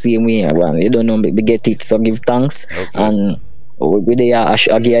the boss same way, you don't know, we get it, so give thanks, and we there I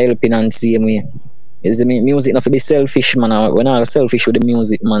give helping and same way. You see me, music not to be selfish, man. We're not selfish with the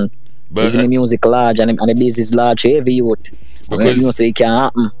music, man. But music large and the business large, every youth. Because you know, say it can't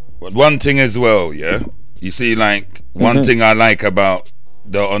happen. But one thing as well, yeah. You see, like one thing I like about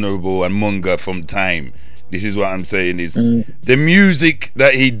the Honourable and Munga from Time. This is what I'm saying is the music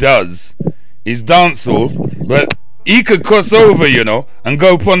that he does is dancehall, but he could cross over, you know, and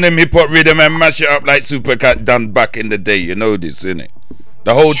go upon them hip hop rhythm and mash it up like Supercat done back in the day. You know this, innit?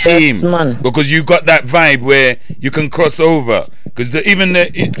 The whole team, man. Because you got that vibe where you can cross over. Because even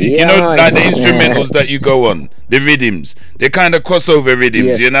the, you know, like the instrumentals that you go on, the rhythms, they kind of crossover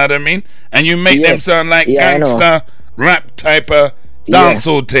rhythms. You know what I mean? And you make them sound like gangster rap type of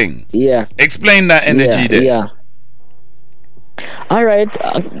dancehall thing. Yeah. Explain that energy there. Yeah. All right.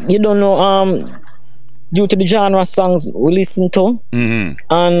 You don't know. Due to the genre songs we listen to, and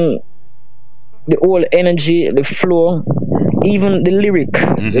the whole energy, the flow, even the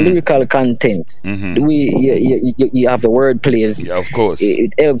lyrical content, the way you have the word plays, of course,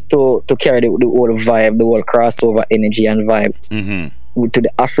 it helps to carry the whole vibe, the whole crossover energy and vibe to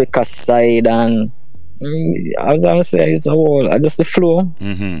the Africa side. And I was gonna say it's a whole just the flow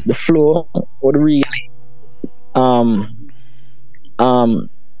would really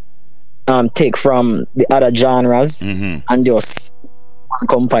take from the other genres and just one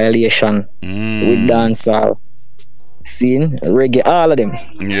compilation with dancehall scene, reggae, all of them.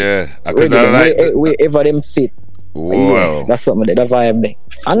 Yeah, because I like wherever them fit. Wow, that's something that the vibe there.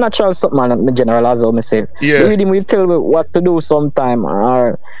 And natural something, man. In general, as I say, yeah. The rhythm will tell me what to do sometime,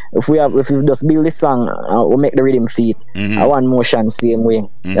 or if we just build this song, we make the rhythm fit. I want motion same way.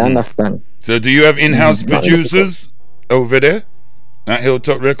 You understand? So, do you have in-house producers over there at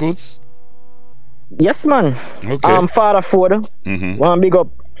Hilltop Records? Yes, man. Okay. Father Ford. One big up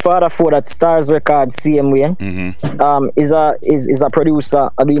Father Ford at Stars Records, same way. Is a producer,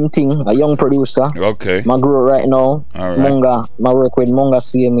 a doing thing, a young producer. Okay. My grow right now. All right. Munga, I work with Munga,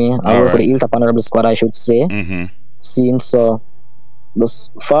 same way. I work with the Hilltop Honorable Squad, I should say. Seeing so,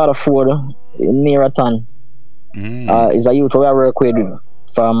 this Father Ford in Marathon is a youth who I work with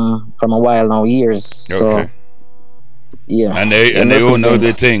from a while now, years. Okay. So. Yeah, and they all know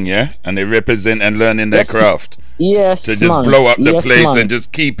their thing, yeah, and they represent and learn in their craft. Yes, to just blow up the place and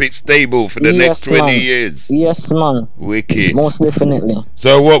just keep it stable for the next 20 years. Yes, man. Wicked. Most definitely.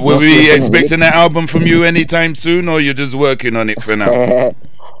 So, what will we expecting an album from you anytime soon, or you're just working on it for now?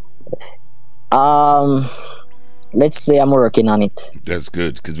 Let's say I'm working on it. That's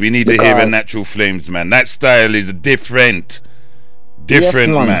good, because we need to hear a Natural Flames, man. That style is different.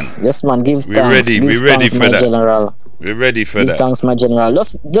 Different, yes, man. Yes, man. Give we're thanks. Ready. We're ready for that. General. We're ready for that. Thanks, my general.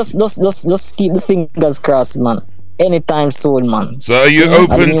 Just keep the fingers crossed, man. Anytime soon, man. So, are you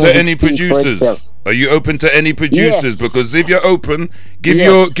open to any producers? Are you open to any producers? Yes. Because if you're open, give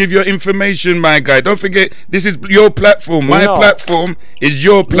your information, my guy. Don't forget, this is your platform. My platform is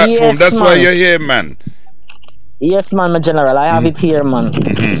your platform. Yes, that's man. why you're here, man. Yes, man, my general. I have it here, man.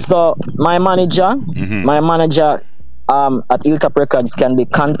 So, my manager at Hilltop Records can be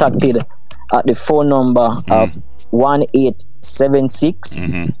contacted at the phone number of 1876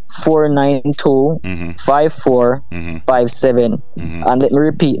 492 5457. And let me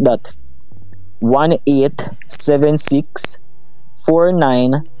repeat that: 1876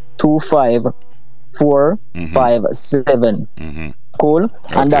 4925 457. Cool.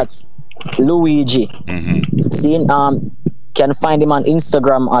 Okay. And that's Luigi. See, can find him on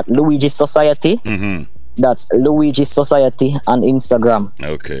Instagram at Luigi Society. That's Luigi Society on Instagram.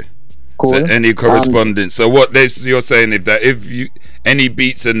 Okay. Cool. So any correspondence. So what you're saying if you any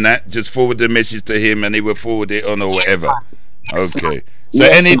beats and that, just forward the message to him and he will forward it on or whatever. Okay. So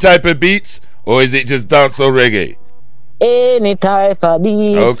any type of beats, or is it just dance or reggae? Any type of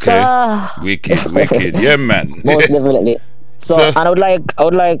beats. Okay. Wicked. Yeah, man. Most definitely. So and I would like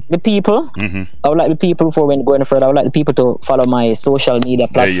the people. I would like the people, before we're going further, I would like the people to follow my social media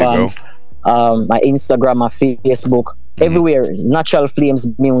platforms. My Instagram, my Facebook, everywhere is Natural Flames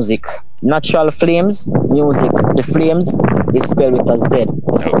Music. Natural Flames Music. The Flames is spelled with a Z.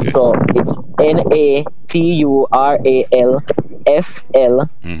 Okay. So it's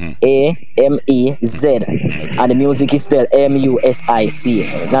NATURALFLAMEZ. And the music is spelled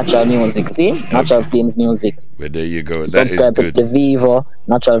MUSIC. Natural Music. See? Natural Flames Music. Well, there you go. Subscribe that is good. to Vivo,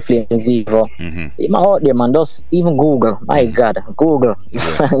 Natural Flames Vivo. I'm out there, man. Just even Google. My God, Google.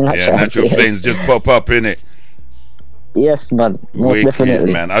 Natural Flames just pop up in it. Yes, man. Most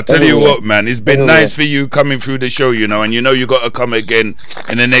definitely, man. I'll tell you what, man. It's been nice for you coming through the show, you know, and you got to come again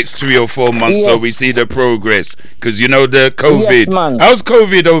in the next 3 or 4 months so we see the progress. Because you know the COVID. Yes, man. How's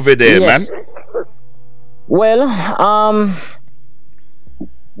COVID over there, man? Well,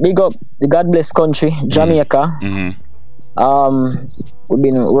 big up the God bless country, Jamaica. we've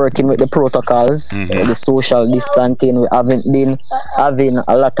been working with the protocols, the social distancing. We haven't been having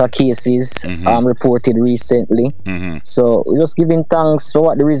a lot of cases reported recently. So we're just giving thanks for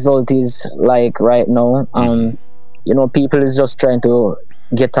what the result is like right now. You know, people is just trying to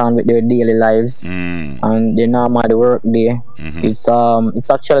get on with their daily lives and their normal work day. It's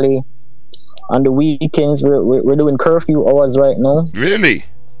actually on the weekends we're doing curfew hours right now. Really?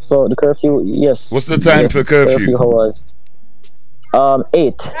 So the curfew, yes. What's the time for curfew? Curfew hours.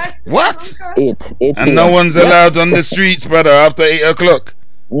 8. What? 8 and no one's allowed on the streets, brother, after 8 o'clock?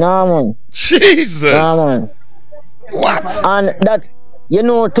 Nah, man. Jesus. Nah, man. What? And that's, you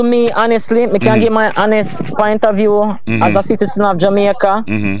know, to me, honestly, I can give my honest point of view as a citizen of Jamaica.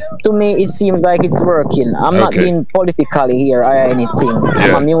 To me, it seems like it's working. I'm not being politically here or anything.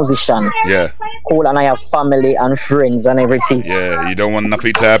 I'm a musician. Yeah. Cool, and I have family and friends and everything. Yeah, you don't want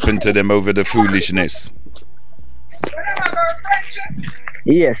nothing to happen to them over the foolishness.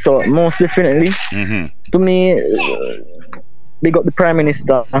 Yeah, so most definitely, to me, they got the Prime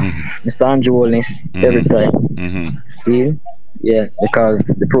Minister, Mr. Andrew Holness, every time. See? Yeah, because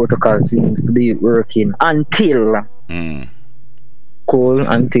the protocol seems to be working until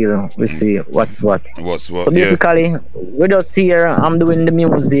until we see what's what. So basically, we're just here. I'm doing the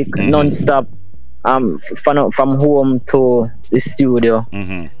music non-stop. From home to the studio,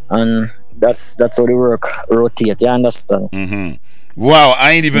 and that's how the work rotates. You understand? Wow,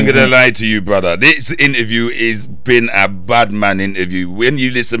 I ain't even gonna lie to you, brother. This interview has been a bad man interview. When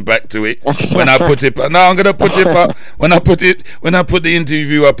you listen back to it, when I put it, now I'm gonna put it up. When I put the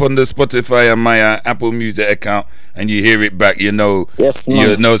interview up on the Spotify and my Apple Music account, and you hear it back, you know,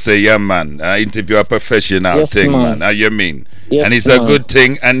 you know, say, yeah, man, I interview a professional thing, man. How you mean? Yes, and it's a good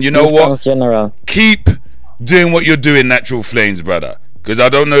thing. And you know what? General. Keep doing what you're doing, Natural Flames, brother. Because I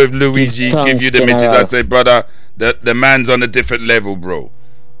don't know if Luigi give you the message. I say, brother, the man's on a different level, bro.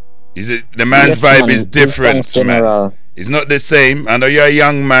 The man's vibe is different, man. It's not the same. I know you're a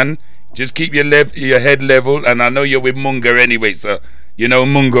young man. Just keep your head level. And I know you're with Munga anyway, so you know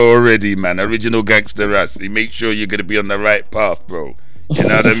Munga already, man. Original gangster Rassi. Make sure you're gonna be on the right path, bro. You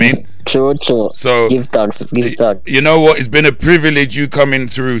know what I mean? True. So give thanks. You know what? It's been a privilege you coming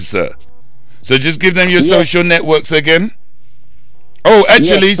through, sir. So just give them your social networks again. Oh,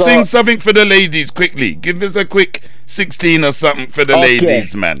 actually, sing something for the ladies quickly. Give us a quick 16 or something for the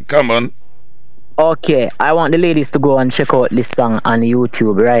ladies, man. Come on. Okay, I want the ladies to go and check out this song on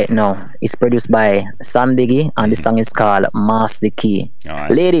YouTube right now. It's produced by Sam Diggy, and the song is called Master the Key.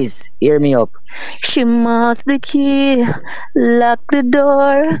 Right. Ladies, hear me up. She masked the key, lock the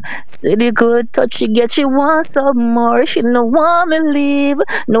door. Say the good touch she get, she want some more. She no want me leave,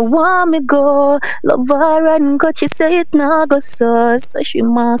 no want me go. Love her and God, she say it now go so. So she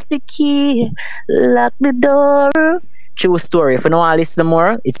masked the key, lock the door. True story. If you don't want to listen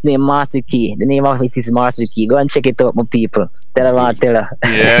more, it's named Master Key. The name of it is Master Key. Go and check it out, my people. Tell them, tell her.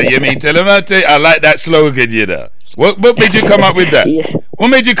 Yeah, you mean tell them, I like that slogan, you know. What made you come up with that? Yeah. What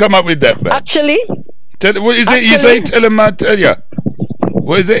made you come up with that, man? Actually, what is it? You say tell them, I tell you.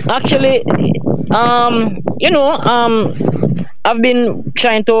 What is it? Actually, I've been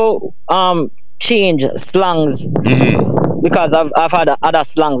trying to change slangs. Because I've had other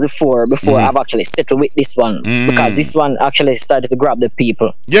slangs before I've actually settled with this one. Because this one actually started to grab the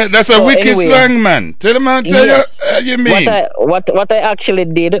people. Yeah, that's a wicked slang, man. Tell them, I tell you mean. What I actually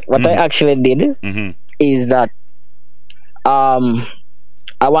did is that I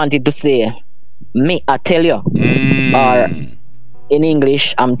wanted to say me I tell you, or in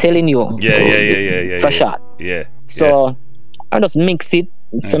English I'm telling you. Yeah. For short. Yeah. So I just mix it.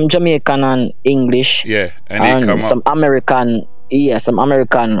 Some Jamaican and English, and some American, kind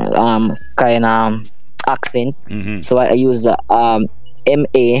of accent. So I use MA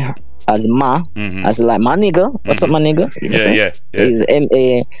as ma, as like my nigga. What's up, my nigga? Yeah. So I use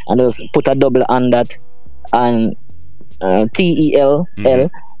MA and just put a double on that, and TEL,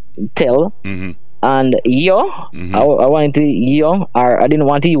 tell. And yo, I wanted to yo, or I didn't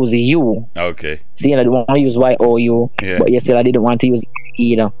want to use you. Okay. See, I didn't want to use YOU, but still I didn't want to use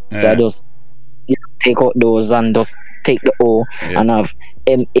either. So I just take out those and just take the O and have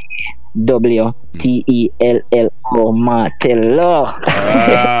MAWTELLO Matella.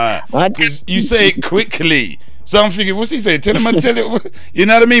 You say it quickly. So I'm thinking, what's he say? Tell him I tell it. You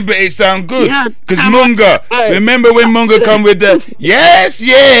know what I mean? But it sound good. Because Munga, remember when Munga come with the yes.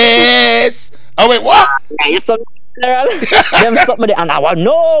 I went, what? Them something there, and I want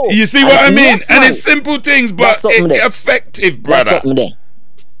no. You see what I mean? And it's simple things, but it's effective, brother.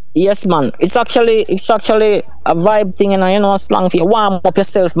 Yes, man. It's actually a vibe thing, and you know, a slang for you. Warm up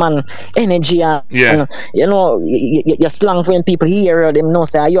yourself, man. Energy, and you know, your slang for when people hear them know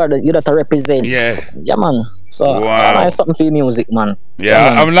say you're that to represent. Yeah, man. So wow, something for your music, man.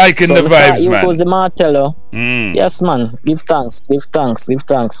 Yeah, I'm liking the vibes, man. You the Martello. Yes, man. Give thanks.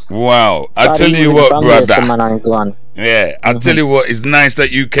 Wow, I tell you what, brother. Yeah, I tell you what. It's nice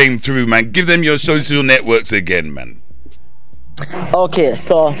that you came through, man. Give them your social networks again, man. Okay,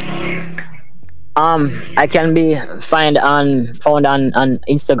 so I can be found on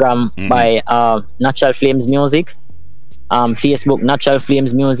Instagram by Natural Flames Music, Facebook Natural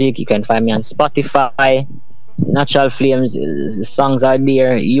Flames Music. You can find me on Spotify, Natural Flames songs are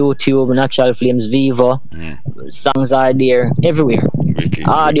there, YouTube Natural Flames Vivo songs are there everywhere.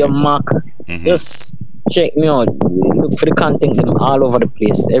 Audio Mac, just check me out. Look for the content them all over the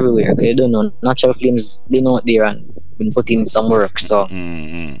place, everywhere. You don't know, Natural Flames been out there and been put in some work, so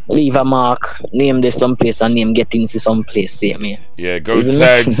leave a mark, name this someplace, and name get into someplace. See me? Yeah, go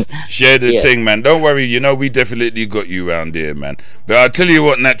tags, share the thing, man. Don't worry, you know we definitely got you around here, man. But I'll tell you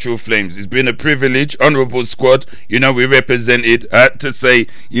what, Natural Flames, it's been a privilege. Honourable Squad, you know we represented. I had to say,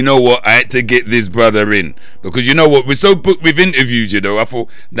 you know what, I had to get this brother in, because you know what, we're so booked with interviews, you know. I thought,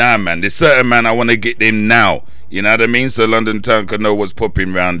 nah, man, there's certain man I want to get them now. You know what I mean? So London Town can know what's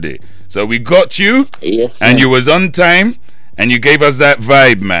popping round there. So we got you, and you was on time, and you gave us that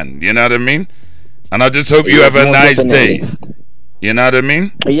vibe, man. You know what I mean? And I just hope you have a nice day. You know what I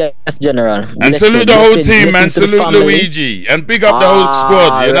mean? Yes, General. And salute the whole team, man. Salute Luigi, and big up the whole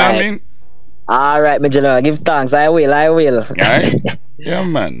squad. You know what I mean? All right, my General. Give thanks. I will. All right. Yeah,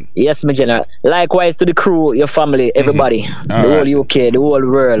 man. Yes, my General. Likewise to the crew, your family, everybody, the whole UK, the whole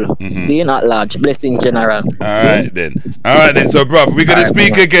world. See you at large. Blessings, General. All right then. So, bro, we're gonna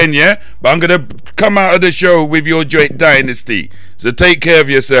speak again, yeah? But I'm gonna come out of the show with your joint Dynasty. So take care of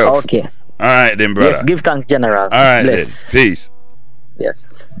yourself. Okay. All right then, brother. Yes, give thanks, General. All right then. Peace.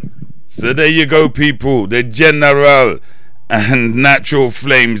 Yes. So there you go, people. The General and Natural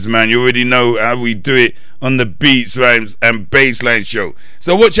Flames, man. You already know how we do it on the Beats, Rhymes and Bassline show.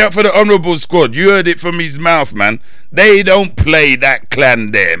 So watch out for the Honourable Squad. You heard it from his mouth, man. They don't play that clan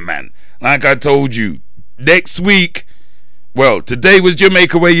there, man. Like I told you, next week, well, today was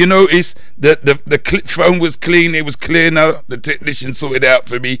Jamaica where you notice that the phone was clean. It was clear now. The technician sorted it out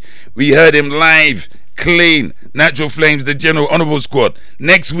for me. We heard him live, clean. Natural Flames, the General Honourable Squad.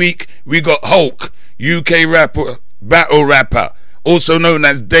 Next week, we got Hulk, UK rapper, battle rapper, also known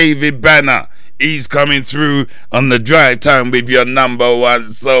as David Banner. He's coming through on the drive time with your number one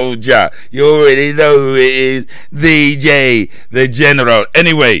soldier. You already know who it is, DJ, the General.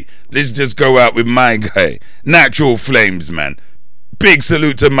 Anyway, let's just go out with my guy, Natural Flames, man. Big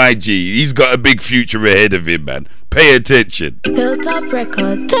salute to my G. He's got a big future ahead of him, man. Pay attention. Hilltop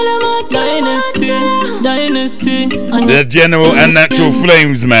Records. Dynasty. The General and Natural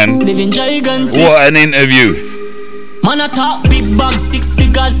Flames, man. What an interview. Man, I talk big bags, 6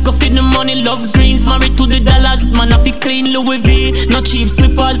 figures, go feed the money, love greens, married to the dollars. Man, I fi clean Louis V, no cheap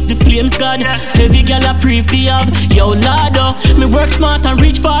slippers, the flames god. Heavy gal I pray for you, yo lado. Me work smart and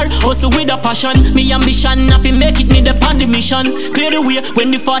reach far, also with a passion. Me ambition, I fi make it, me the pan the mission. Clear the way,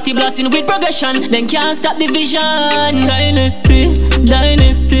 when the 40 blasting with progression, then can't stop the vision. Dynasty,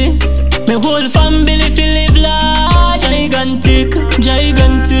 me whole family fi live large. Gigantic,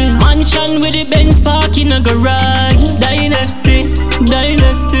 mansion with the Benz park in a garage. Dynasty,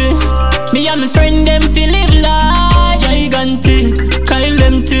 me and my friend them feel live large. Gigantic, Kyle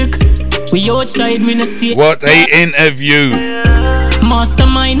them tick. We outside, we no stay. What a interview.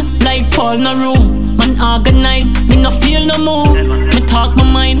 Mastermind, like Paul Naru. Man organize, me no feel no move. Me talk my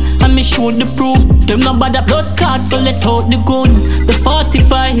mind, and me show the proof. Them no bother blood clot, so let out the guns. The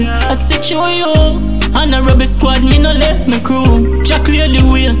 45, I set you. Honourable Squad, me no left my crew. Jack clear the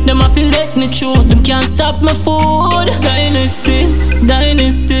way, them a feel let me through. Them can't stop my food.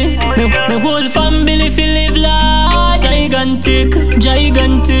 Dynasty, me whole family feel live large. Gigantic,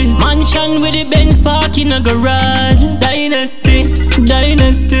 mansion with the Benz park in a garage. Dynasty,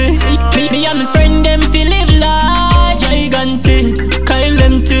 me and my friend them feel live large. Gigantic, Kyle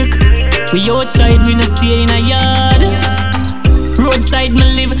them tick. We outside, we no stay in a yard. Roadside me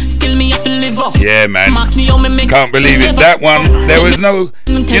live, still me have to live up. Yeah, man. Can't believe it. That one, there was no,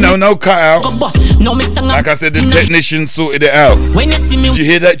 no cutout. Like I said, the technician sorted it out. Did you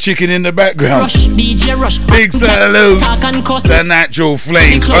hear that chicken in the background? Big salute. The Natural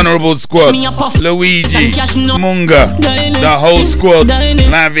Flames, Honourable Squad, Luigi, Munga, the whole squad,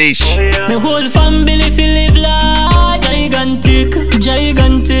 Lavish. My whole family feel live large. Gigantic,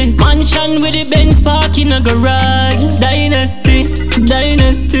 Gigantic mansion with the Benz park in a garage. Dynasty.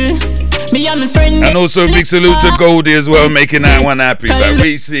 Me and my friend. And also big salute to Goldie as well, making that one happy. But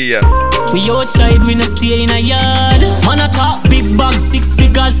we see ya. We outside, we no stay in a yard. Man, I talk big bag, 6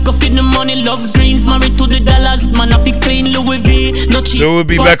 figures. Go feed the money, love greens, married to the dollars. Man, I fit clean Louis V. No cheap. So we'll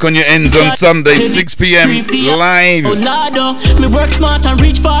be back on your ends on Sunday, 6 p.m. live. Me work smart and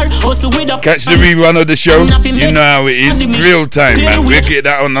reach far. Also with a catch the rerun of the show. You know how it is. Real time, man. We'll get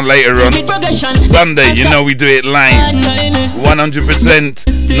that on later on. Sunday, you know we do it live. 100%,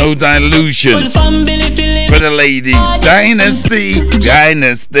 no dilution. For the ladies. Dynasty.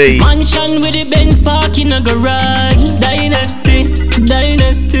 Mansion with the Benz park in a garage. Dynasty.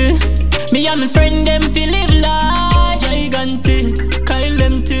 Me and my friend them feel live life. Gigantic, Kyle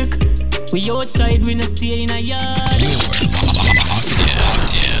them tick. We outside, we no stay in a yard. Locked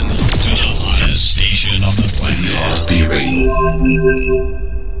in to the hottest station on the planet.